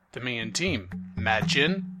 Makalua, the Minion Team, Mad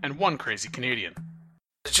Jin, and one crazy Canadian.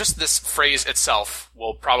 Just this phrase itself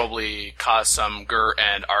will probably cause some grr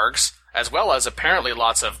and args, as well as apparently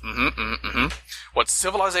lots of what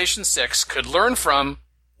Civilization 6 could learn from,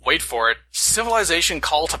 wait for it, Civilization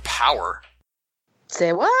Call to Power.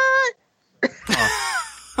 Say what?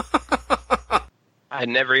 I had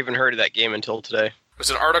never even heard of that game until today. It was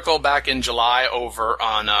an article back in July over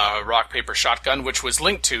on Rock, Paper, Shotgun, which was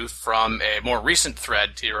linked to from a more recent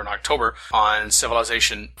thread here in October on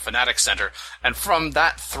Civilization Fanatics Center. And from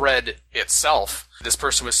that thread itself, this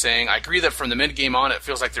person was saying, I agree that from the mid-game on, it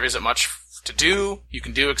feels like there isn't much to do, you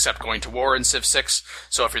can do except going to war in Civ 6.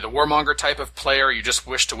 So if you're the warmonger type of player, you just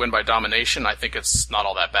wish to win by domination, I think it's not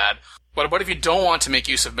all that bad. But what if you don't want to make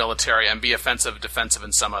use of military and be offensive, defensive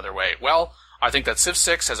in some other way? Well, I think that Civ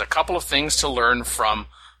 6 has a couple of things to learn from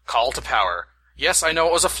Call to Power. Yes, I know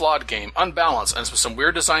it was a flawed game, unbalanced, and with some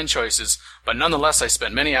weird design choices, but nonetheless I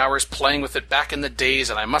spent many hours playing with it back in the days,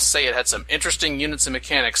 and I must say it had some interesting units and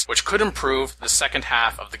mechanics which could improve the second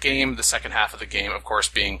half of the game, of course,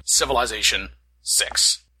 being Civilization VI.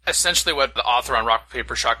 Essentially what the author on Rock,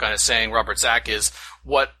 Paper, Shotgun is saying, Robert Zach, is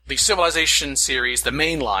what the Civilization series, the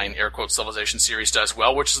mainline, air quote, Civilization series does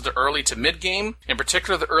well, which is the early to mid-game. In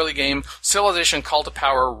particular, the early game, Civilization Call to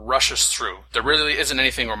Power rushes through. There really isn't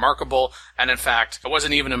anything remarkable, and in fact, it was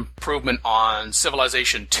an even improvement on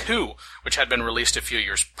Civilization 2, which had been released a few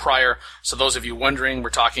years prior. So those of you wondering, we're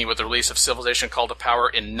talking about the release of Civilization Call to Power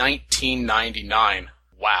in 1999.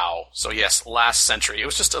 Wow. So yes, last century. It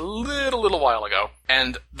was just a little while ago.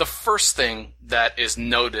 And the first thing that is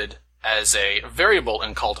noted as a variable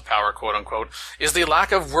in Call to Power, quote unquote, is the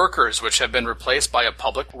lack of workers, which have been replaced by a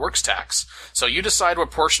public works tax. So you decide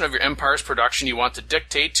what portion of your empire's production you want to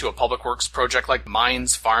dictate to a public works project like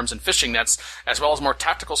mines, farms, and fishing nets, as well as more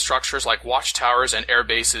tactical structures like watchtowers and air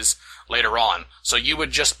bases later on. So you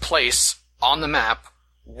would just place on the map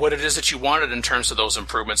what it is that you wanted in terms of those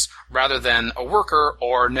improvements, rather than a worker,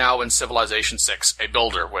 or now in Civilization 6, a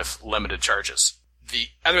builder with limited charges. The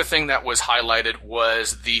other thing that was highlighted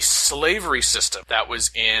was the slavery system that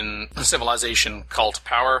was in Civilization Call to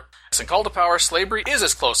Power. In Call to Power, slavery is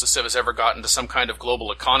as close as Civ has ever gotten to some kind of global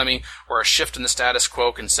economy, where a shift in the status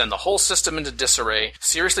quo can send the whole system into disarray,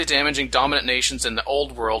 seriously damaging dominant nations in the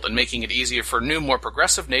old world and making it easier for new, more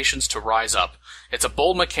progressive nations to rise up. It's a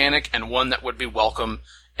bold mechanic and one that would be welcome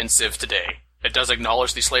in Civ today. It does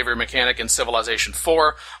acknowledge the slavery mechanic in Civilization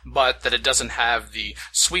 4, but that it doesn't have the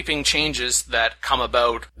sweeping changes that come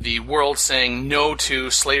about, the world saying no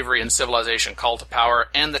to slavery in Civilization Call to Power,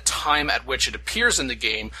 and the time at which it appears in the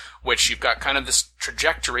game, which you've got kind of this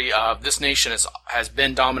trajectory of this nation has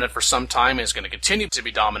been dominant for some time and is going to continue to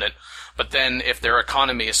be dominant. But then if their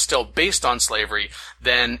economy is still based on slavery,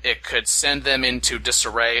 then it could send them into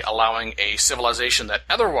disarray, allowing a civilization that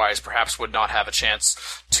otherwise perhaps would not have a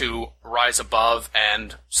chance to rise above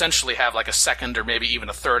and essentially have like a second or maybe even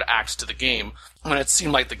a third act to the game, when it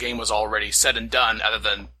seemed like the game was already said and done other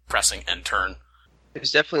than pressing end turn.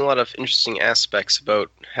 There's definitely a lot of interesting aspects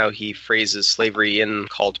about how he phrases slavery in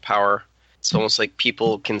Call to Power. It's almost like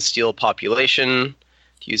people can steal population,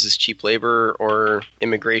 uses cheap labor, or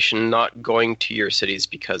immigration not going to your cities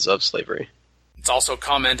because of slavery. It's also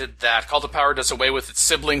commented that Call to Power does away with its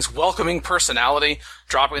siblings' welcoming personality,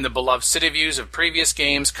 dropping the beloved city views of previous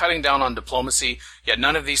games, cutting down on diplomacy, yet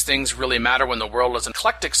none of these things really matter when the world is an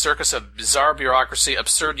eclectic circus of bizarre bureaucracy,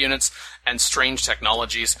 absurd units, and strange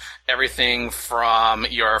technologies. Everything from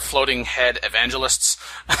your floating head evangelists.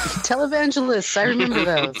 Televangelists, I remember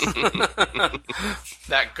those.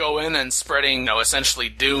 That go in and spreading, essentially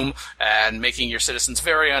doom and making your citizens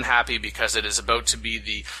very unhappy because it is about to be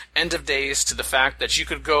the end of days to the fact that you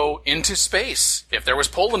could go into space. If there was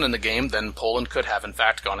Poland in the game, then Poland could have in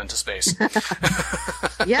fact gone into space.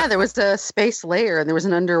 Yeah, there was a space layer and there was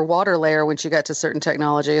an underwater layer once you got to certain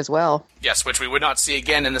technology as well. Yes, which we would not see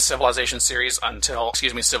again in the Civilization series until,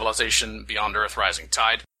 Civilization Beyond Earth Rising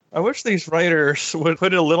Tide. I wish these writers would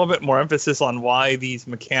put a little bit more emphasis on why these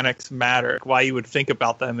mechanics matter, why you would think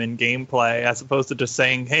about them in gameplay, as opposed to just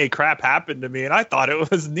saying, hey, crap happened to me, and I thought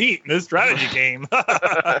it was neat in this strategy game.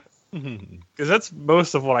 Because that's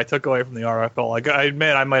most of what I took away from the article. Like, I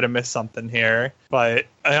admit I might have missed something here, but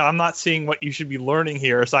I'm not seeing what you should be learning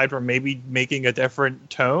here, aside from maybe making a different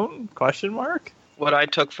tone, ? What I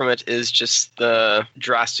took from it is just the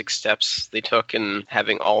drastic steps they took in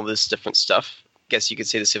having all this different stuff. Guess you could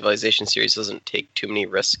say the Civilization series doesn't take too many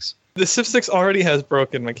risks. The Civ 6 already has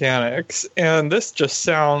broken mechanics, and this just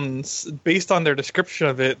sounds, based on their description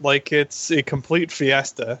of it, like it's a complete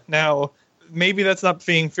fiesta. Now, maybe that's not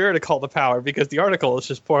being fair to Call to Power, because the article is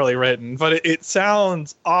just poorly written, but it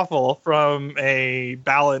sounds awful from a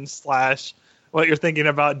balance / what you're thinking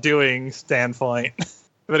about doing standpoint.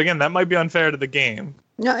 But again, that might be unfair to the game.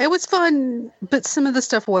 No, it was fun, but some of the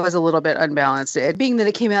stuff was a little bit unbalanced. Being that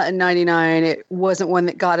it came out in 99, it wasn't one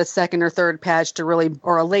that got a second or third patch to really,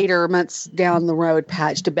 or a later months down the road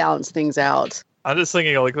patch to balance things out. I'm just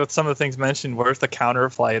thinking, like, with some of the things mentioned, where's the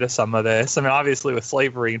counterplay to some of this? I mean, obviously with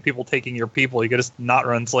slavery and people taking your people, you could just not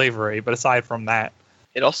run slavery, but aside from that.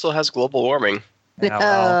 It also has global warming. We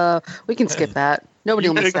can skip that. Nobody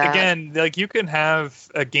will miss that. Again, like, you can have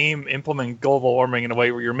a game implement global warming in a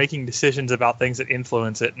way where you're making decisions about things that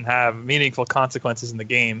influence it and have meaningful consequences in the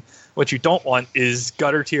game. What you don't want is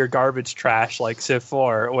gutter tier garbage trash like Civ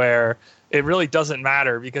 4, where it really doesn't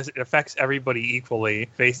matter because it affects everybody equally.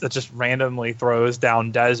 It just randomly throws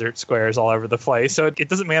down desert squares all over the place. So it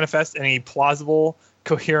doesn't manifest in any plausible,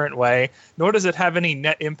 coherent way, nor does it have any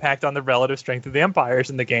net impact on the relative strength of the empires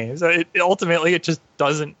in the game. So ultimately, it just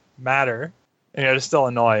doesn't matter. And it's still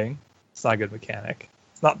annoying. It's not a good mechanic.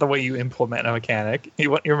 It's not the way you implement a mechanic.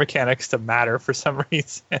 You want your mechanics to matter for some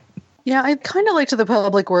reason. Yeah, I kind of liked the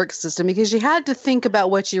public works system because you had to think about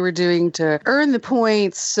what you were doing to earn the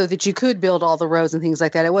points so that you could build all the roads and things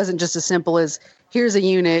like that. It wasn't just as simple as, here's a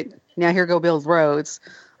unit, now here go build roads.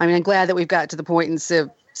 I mean, I'm glad that we've got to the point in Civ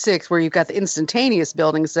 6 where you've got the instantaneous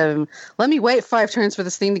building. So let me wait 5 turns for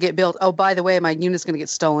this thing to get built. Oh, by the way, my unit's going to get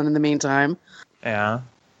stolen in the meantime. Yeah.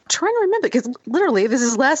 Trying to remember, because literally this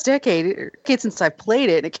is last decade since I played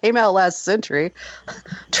it, and it came out last century.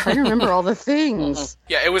 Trying to remember all the things.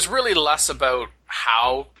 Yeah, it was really less about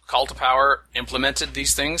how Call to Power implemented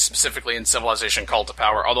these things, specifically in Civilization Call to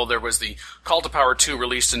Power, although there was the Call to Power 2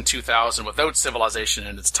 released in 2000 without Civilization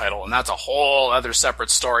in its title, and that's a whole other separate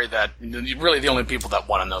story that really the only people that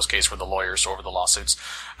won in those cases were the lawyers over the lawsuits.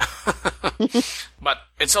 But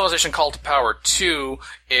in Civilization Call to Power 2,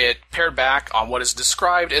 it pared back on what is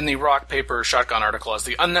described in the Rock, Paper, Shotgun article as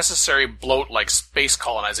the unnecessary bloat like space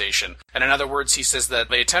colonization. And in other words, he says that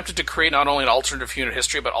they attempted to create not only an alternative unit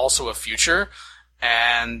history, but also a future,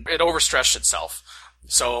 and it overstretched itself.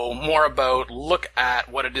 So more about look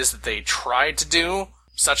at what it is that they tried to do,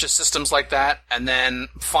 such as systems like that, and then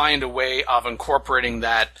find a way of incorporating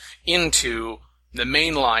that into the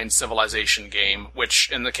mainline Civilization game,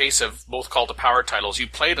 which in the case of both Call to Power titles, you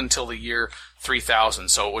played until the year 3000,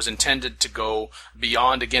 so it was intended to go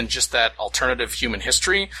beyond, again, just that alternative human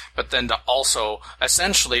history, but then to also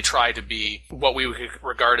essentially try to be what we would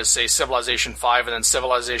regard as, say, Civilization 5 and then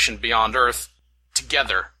Civilization Beyond Earth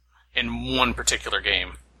together in one particular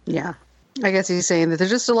game. Yeah. I guess he's saying that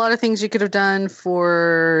there's just a lot of things you could have done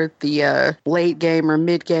for the late game or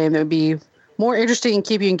mid game that would be more interesting and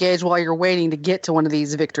keep you engaged while you're waiting to get to one of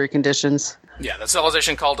these victory conditions. Yeah, the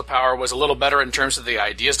Civilization Call to Power was a little better in terms of the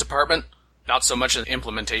ideas department, not so much in the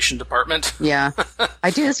implementation department. Yeah.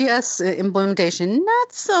 Ideas, yes. Implementation,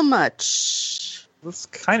 not so much. Those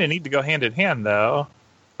kind of need to go hand in hand, though.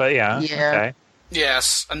 But yeah. Okay.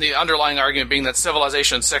 Yes, and the underlying argument being that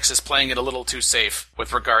Civilization 6 is playing it a little too safe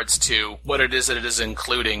with regards to what it is that it is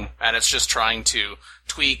including, and it's just trying to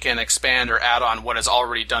tweak and expand or add on what is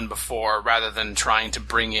already done before, rather than trying to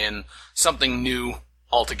bring in something new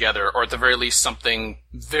altogether, or at the very least something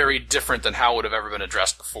very different than how it would have ever been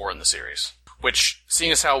addressed before in the series. Which,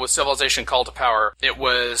 seeing as how with Civilization Call to Power, it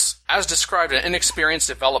was, as described, an inexperienced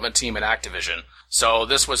development team at Activision. So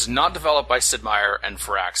this was not developed by Sid Meier and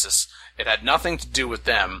Firaxis. It had nothing to do with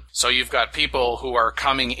them. So you've got people who are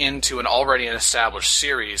coming into an already established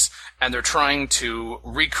series, and they're trying to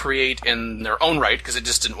recreate in their own right, because it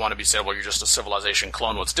just didn't want to be said, well, you're just a Civilization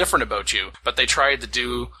clone, what's different about you? But they tried to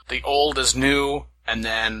do the old as new, and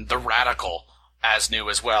then the radical as new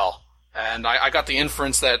as well. And I got the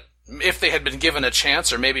inference that if they had been given a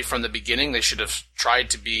chance, or maybe from the beginning, they should have tried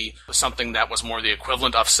to be something that was more the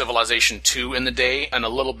equivalent of Civilization 2 in the day, and a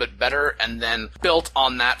little bit better, and then built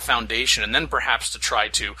on that foundation, and then perhaps to try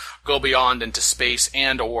to go beyond into space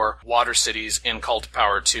and or water cities in Call to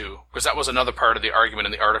Power 2. Because that was another part of the argument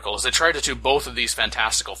in the article, is they tried to do both of these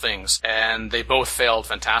fantastical things, and they both failed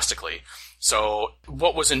fantastically. So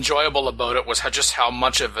what was enjoyable about it was just how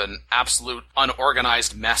much of an absolute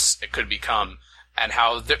unorganized mess it could become. And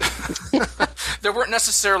how there weren't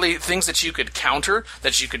necessarily things that you could counter,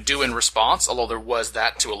 that you could do in response, although there was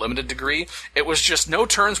that to a limited degree. It was just no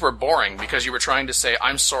turns were boring because you were trying to say,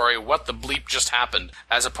 I'm sorry, what the bleep just happened,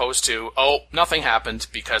 as opposed to, oh, nothing happened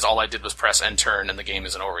because all I did was press end turn and the game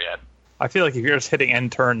isn't over yet. I feel like if you're just hitting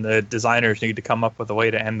end turn, the designers need to come up with a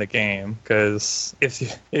way to end the game, because if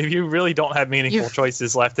you really don't have meaningful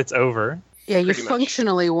choices left, it's over. Yeah, you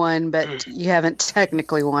functionally won, but you haven't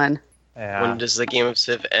technically won. Yeah. When does the game of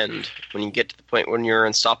Civ end? When you get to the point when you're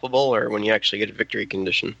unstoppable, or when you actually get a victory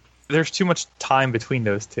condition? There's too much time between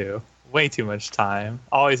those two. Way too much time.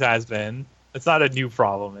 Always has been. It's not a new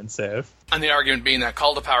problem in Civ. And the argument being that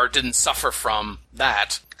Call to Power didn't suffer from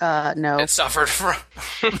that. No. It suffered from...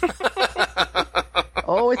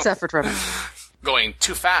 it suffered from it. Going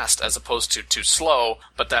too fast as opposed to too slow,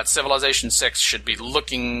 but that Civilization 6 should be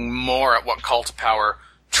looking more at what Call to Power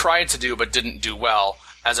tried to do but didn't do well,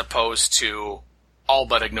 as opposed to all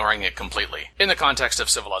but ignoring it completely, in the context of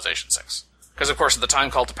Civilization 6. Because, of course, at the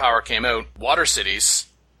time Call to Power came out, water cities,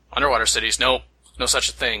 underwater cities, no such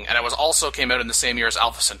a thing. And it was also came out in the same year as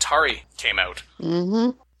Alpha Centauri came out.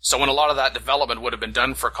 Mm-hmm. So when a lot of that development would have been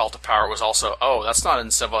done for Call to Power, it was also, that's not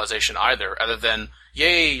in Civilization either, other than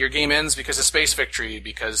yay, your game ends because of space victory,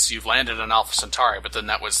 because you've landed on Alpha Centauri, but then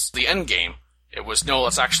that was the end game. It was, no,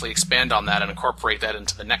 let's actually expand on that and incorporate that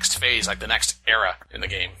into the next phase, like the next era in the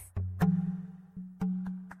game.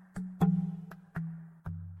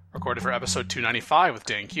 Recorded for episode 295 with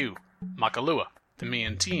Dan Q, Makalua, the Me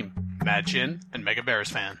and Team, Mad Chin, and Mega Bears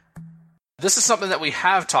Fan. This is something that we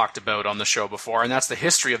have talked about on the show before, and that's the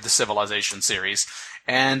history of the Civilization series.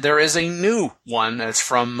 And there is a new one that's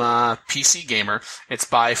from PC Gamer. It's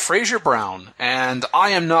by Fraser Brown, and I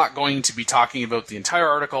am not going to be talking about the entire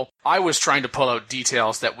article. I was trying to pull out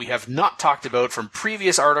details that we have not talked about from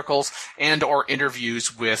previous articles and or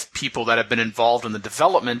interviews with people that have been involved in the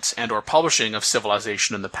development and or publishing of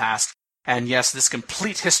Civilization in the past. And yes, this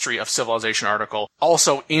complete history of Civilization article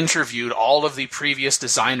also interviewed all of the previous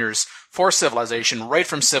designers for Civilization, right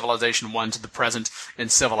from Civilization 1 to the present in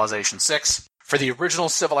Civilization 6. For the original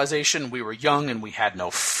Civilization, we were young and we had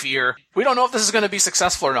no fear. We don't know if this is going to be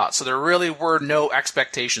successful or not, so there really were no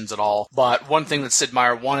expectations at all. But one thing that Sid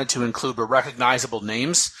Meier wanted to include were recognizable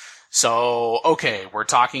names. So, okay, we're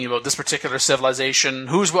talking about this particular civilization.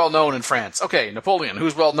 Who's well known in France? Okay, Napoleon.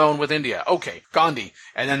 Who's well known with India? Okay, Gandhi.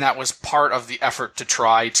 And then that was part of the effort to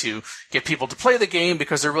try to get people to play the game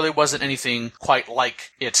because there really wasn't anything quite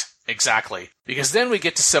like it exactly. Because then we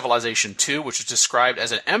get to Civilization 2, which is described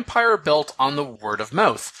as an empire built on the word of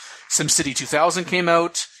mouth. SimCity 2000 came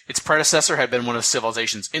out. Its predecessor had been one of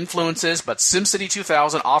Civilization's influences, but SimCity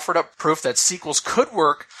 2000 offered up proof that sequels could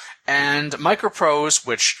work. And Microprose,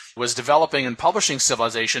 which was developing and publishing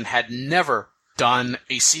Civilization, had never done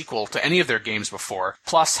a sequel to any of their games before.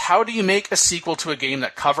 Plus, how do you make a sequel to a game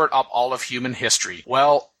that covered up all of human history?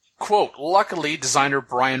 Well, quote, luckily, designer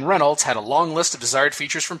Brian Reynolds had a long list of desired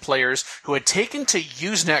features from players who had taken to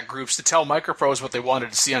Usenet groups to tell Microprose what they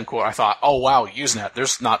wanted to see, unquote. I thought, oh wow, Usenet,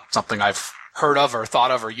 there's not something I've heard of or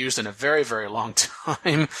thought of or used in a very, very long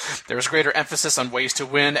time. There was greater emphasis on ways to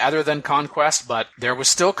win other than conquest, but there was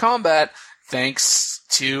still combat. Thanks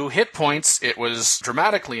to hit points, it was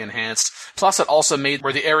dramatically enhanced. Plus, it also made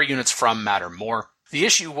where the area units from matter more. The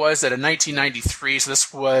issue was that in 1993, so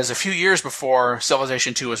this was a few years before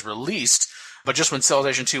Civilization 2 was released, but just when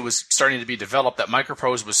Civilization 2 was starting to be developed, that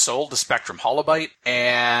Microprose was sold to Spectrum Holobyte,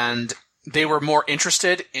 and they were more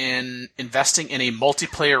interested in investing in a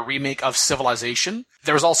multiplayer remake of Civilization.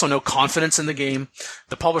 There was also no confidence in the game.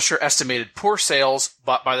 The publisher estimated poor sales,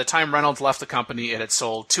 but by the time Reynolds left the company, it had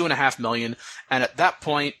sold 2.5 million. And at that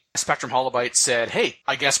point, Spectrum Holobyte said, hey,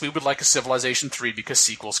 I guess we would like a Civilization 3 because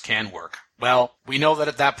sequels can work. Well, we know that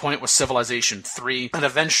at that point was Civilization 3, and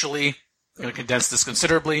eventually, I'm going to condense this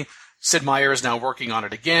considerably, Sid Meier is now working on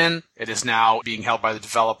it again. It is now being held by the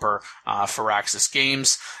developer Firaxis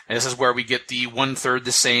Games. And this is where we get the 1/3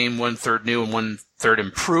 the same, 1/3 new, and 1/3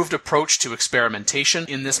 improved approach to experimentation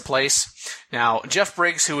in this place. Now, Jeff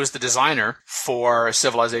Briggs, who is the designer for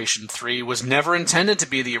Civilization 3, was never intended to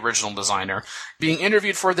be the original designer. Being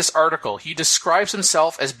interviewed for this article, he describes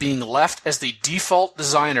himself as being left as the default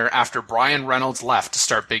designer after Brian Reynolds left to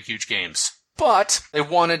start Big Huge Games. But they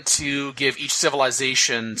wanted to give each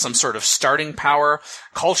civilization some sort of starting power.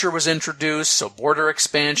 Culture was introduced, so border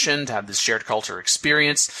expansion to have this shared culture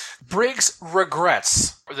experience. Briggs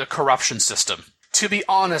regrets the corruption system. To be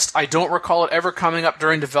honest, I don't recall it ever coming up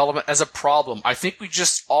during development as a problem. I think we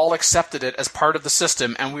just all accepted it as part of the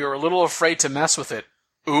system, and we were a little afraid to mess with it.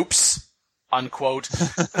 Oops. Unquote.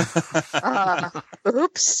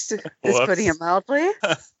 Oops. Is putting it mildly.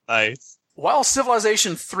 Nice. While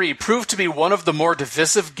Civilization 3 proved to be one of the more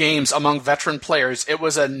divisive games among veteran players, it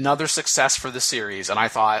was another success for the series, and I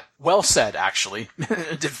thought, well said, actually.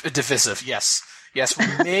 Divisive, yes. Yes, we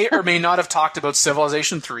may or may not have talked about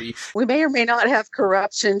Civilization 3. We may or may not have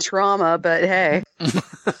corruption trauma, but hey.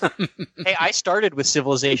 Hey, I started with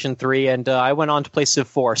Civilization 3, and I went on to play Civ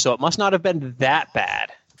 4, so it must not have been that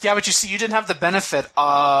bad. Yeah, but you see, you didn't have the benefit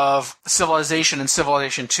of Civilization and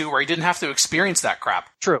Civilization 2 where you didn't have to experience that crap.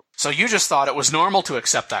 True. So you just thought it was normal to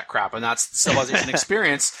accept that crap, and that's the Civilization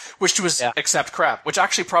experience, which was accept crap, which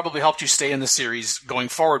actually probably helped you stay in the series going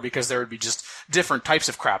forward because there would be just different types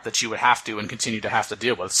of crap that you would have to and continue to have to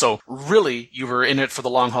deal with. So really, you were in it for the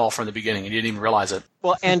long haul from the beginning, and you didn't even realize it.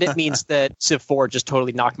 Well, and it means that Civ 4 just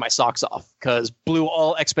totally knocked my socks off, because blew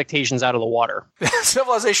all expectations out of the water.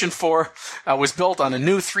 Civilization 4 was built on a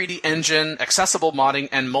new 3D engine, accessible modding,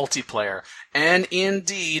 and multiplayer. And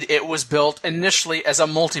indeed, it was built initially as a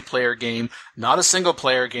multiplayer game, not a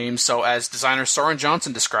single-player game, so as designer Soren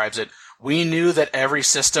Johnson describes it, we knew that every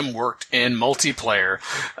system worked in multiplayer,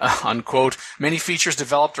 unquote. Many features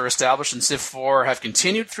developed or established in Civ 4 have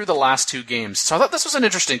continued through the last two games. So I thought this was an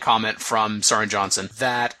interesting comment from Soren Johnson,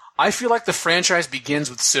 that I feel like the franchise begins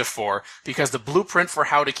with Civ4 because the blueprint for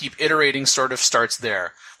how to keep iterating sort of starts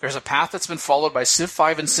there. There's a path that's been followed by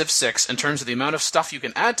Civ5 and Civ6 in terms of the amount of stuff you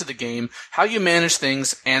can add to the game, how you manage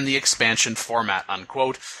things, and the expansion format,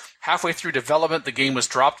 unquote. Halfway through development, the game was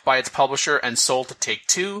dropped by its publisher and sold to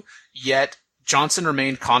Take-Two, yet Johnson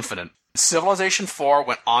remained confident. Civilization 4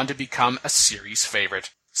 went on to become a series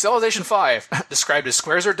favorite. Civilization 5, described as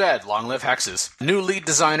squares are dead, long live hexes. New lead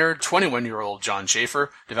designer, 21-year-old John Schaefer.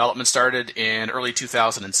 Development started in early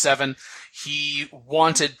 2007. He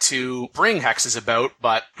wanted to bring hexes about,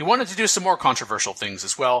 but he wanted to do some more controversial things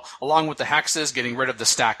as well. Along with the hexes, getting rid of the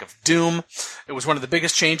stack of doom. It was one of the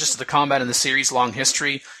biggest changes to the combat in the series' long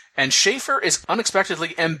history. And Schaefer is unexpectedly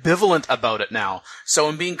ambivalent about it now. So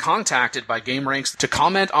in being contacted by GameRanks to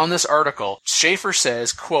comment on this article, Schaefer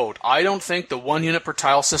says, quote, I don't think the 1 unit per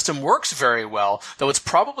tile system works very well, though it's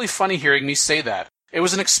probably funny hearing me say that. It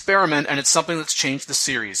was an experiment, and it's something that's changed the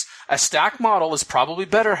series. A stack model is probably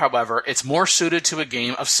better, however. It's more suited to a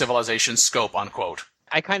game of Civilization's scope, unquote.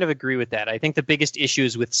 I kind of agree with that. I think the biggest issue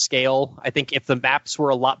is with scale. I think if the maps were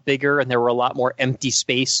a lot bigger and there were a lot more empty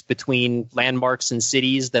space between landmarks and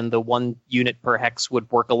cities, then the 1 unit per hex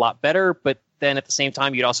would work a lot better. But then at the same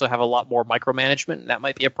time, you'd also have a lot more micromanagement, and that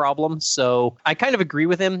might be a problem. So I kind of agree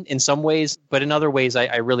with him in some ways, but in other ways,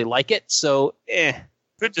 I really like it. So,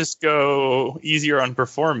 Could just go easier on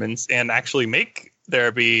performance and actually make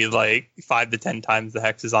there be like 5 to 10 times the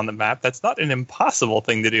hexes on the map. That's not an impossible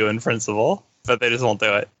thing to do in principle. But they just won't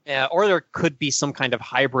do it. Yeah, or there could be some kind of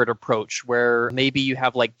hybrid approach where maybe you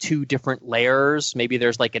have like 2 different layers. Maybe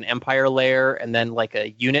there's like an empire layer and then like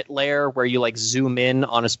a unit layer where you like zoom in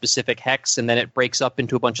on a specific hex and then it breaks up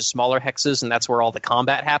into a bunch of smaller hexes and that's where all the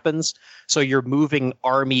combat happens. So you're moving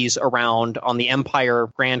armies around on the Empire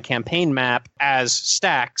Grand Campaign map as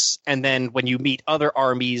stacks, and then when you meet other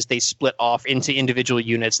armies, they split off into individual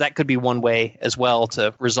units. That could be one way as well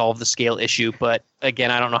to resolve the scale issue, but again,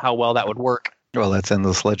 I don't know how well that would work. Well, that's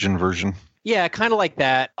Endless Legend version. Yeah, kind of like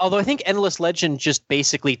that. Although I think Endless Legend just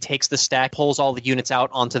basically takes the stack, pulls all the units out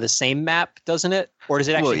onto the same map, doesn't it? Or does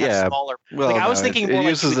it actually have smaller? Well, like, I was thinking it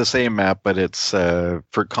uses the same map, but it's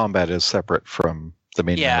for combat is separate from the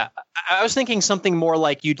main map. I was thinking something more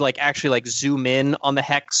like you'd like actually like zoom in on the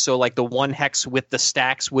hex, so like the 1 hex with the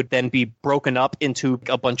stacks would then be broken up into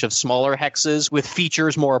a bunch of smaller hexes with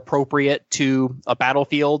features more appropriate to a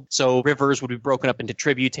battlefield. So rivers would be broken up into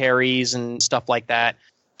tributaries and stuff like that.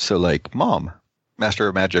 So like Master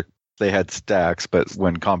of Magic, they had stacks, but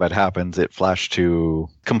when combat happens, it flashed to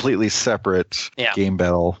completely separate game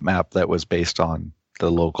battle map that was based on the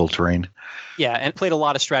local terrain. Yeah, and played a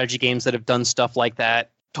lot of strategy games that have done stuff like that.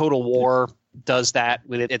 Total War does that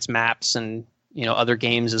with its maps and, other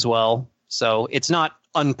games as well. So it's not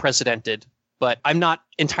unprecedented, but I'm not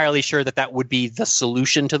entirely sure that would be the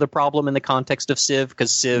solution to the problem in the context of Civ,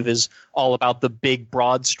 because Civ is all about the big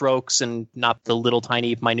broad strokes and not the little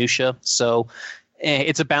tiny minutia. So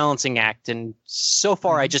it's a balancing act. And so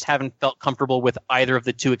far, I just haven't felt comfortable with either of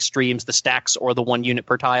the 2 extremes, the stacks or the 1 unit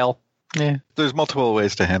per tile. Yeah, there's multiple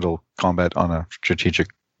ways to handle combat on a strategic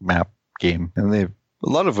map game, and a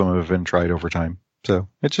lot of them have been tried over time. So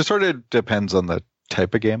it just sort of depends on the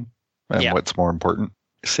type of game and what's more important.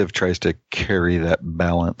 Civ tries to carry that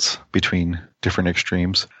balance between different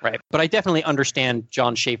extremes. Right, but I definitely understand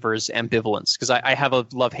John Schaefer's ambivalence, because I have a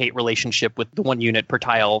love-hate relationship with the 1 unit per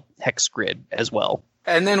tile hex grid as well.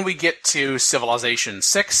 And then we get to Civilization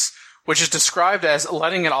 6, which is described as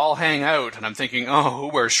letting it all hang out. And I'm thinking, who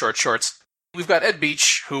wears short shorts? We've got Ed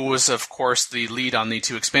Beach, who was, of course, the lead on the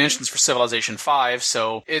 2 expansions for Civilization 5,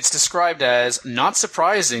 so it's described as not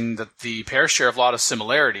surprising that the pairs share a lot of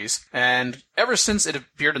similarities, and ever since it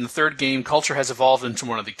appeared in the 3rd game, culture has evolved into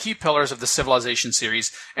one of the key pillars of the Civilization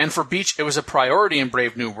series, and for Beach, it was a priority in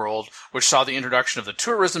Brave New World, which saw the introduction of the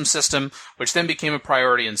tourism system, which then became a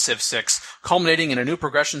priority in Civ 6, culminating in a new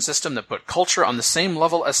progression system that put culture on the same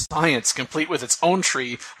level as science, complete with its own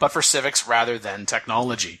tree, but for civics rather than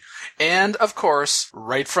technology. And, of course,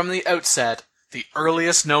 right from the outset, the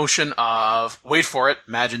earliest notion of, wait for it,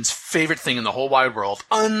 Magin's favorite thing in the whole wide world,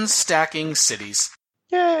 unstacking cities.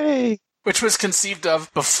 Yay! Which was conceived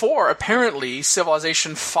of before, apparently,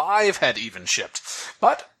 Civilization 5 had even shipped.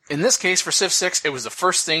 But, in this case, for Civ 6, it was the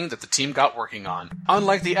first thing that the team got working on.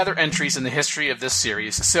 Unlike the other entries in the history of this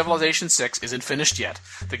series, Civilization 6 isn't finished yet.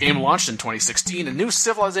 The game launched in 2016, and new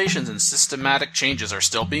civilizations and systematic changes are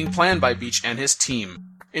still being planned by Beach and his team.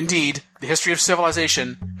 Indeed, the history of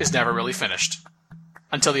civilization is never really finished.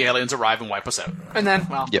 Until the aliens arrive and wipe us out. And then,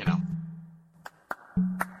 well,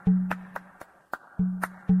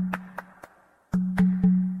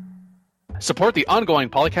 Support the ongoing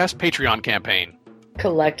PolyCast Patreon campaign.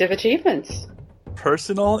 Collective achievements.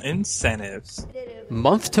 Personal incentives.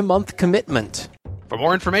 Month-to-month commitment. For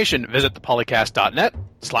more information, visit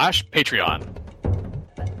thepolycast.net/Patreon.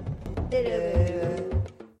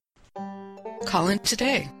 Call in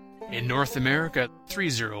today. In North America,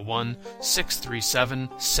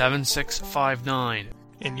 301-637-7659.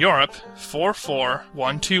 In Europe,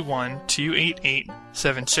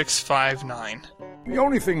 44121-288-7659. The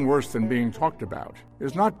only thing worse than being talked about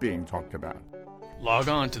is not being talked about. Log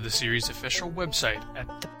on to the series' official website at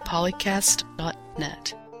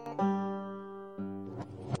thepolycast.net.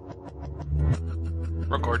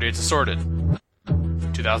 Record dates assorted.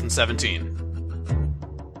 2017.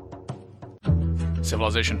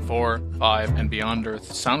 Civilization 4, 5, and Beyond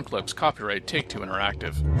Earth sound clips copyright Take-Two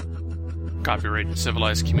Interactive. Copyright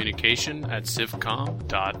Civilized Communication at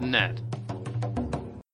civcom.net.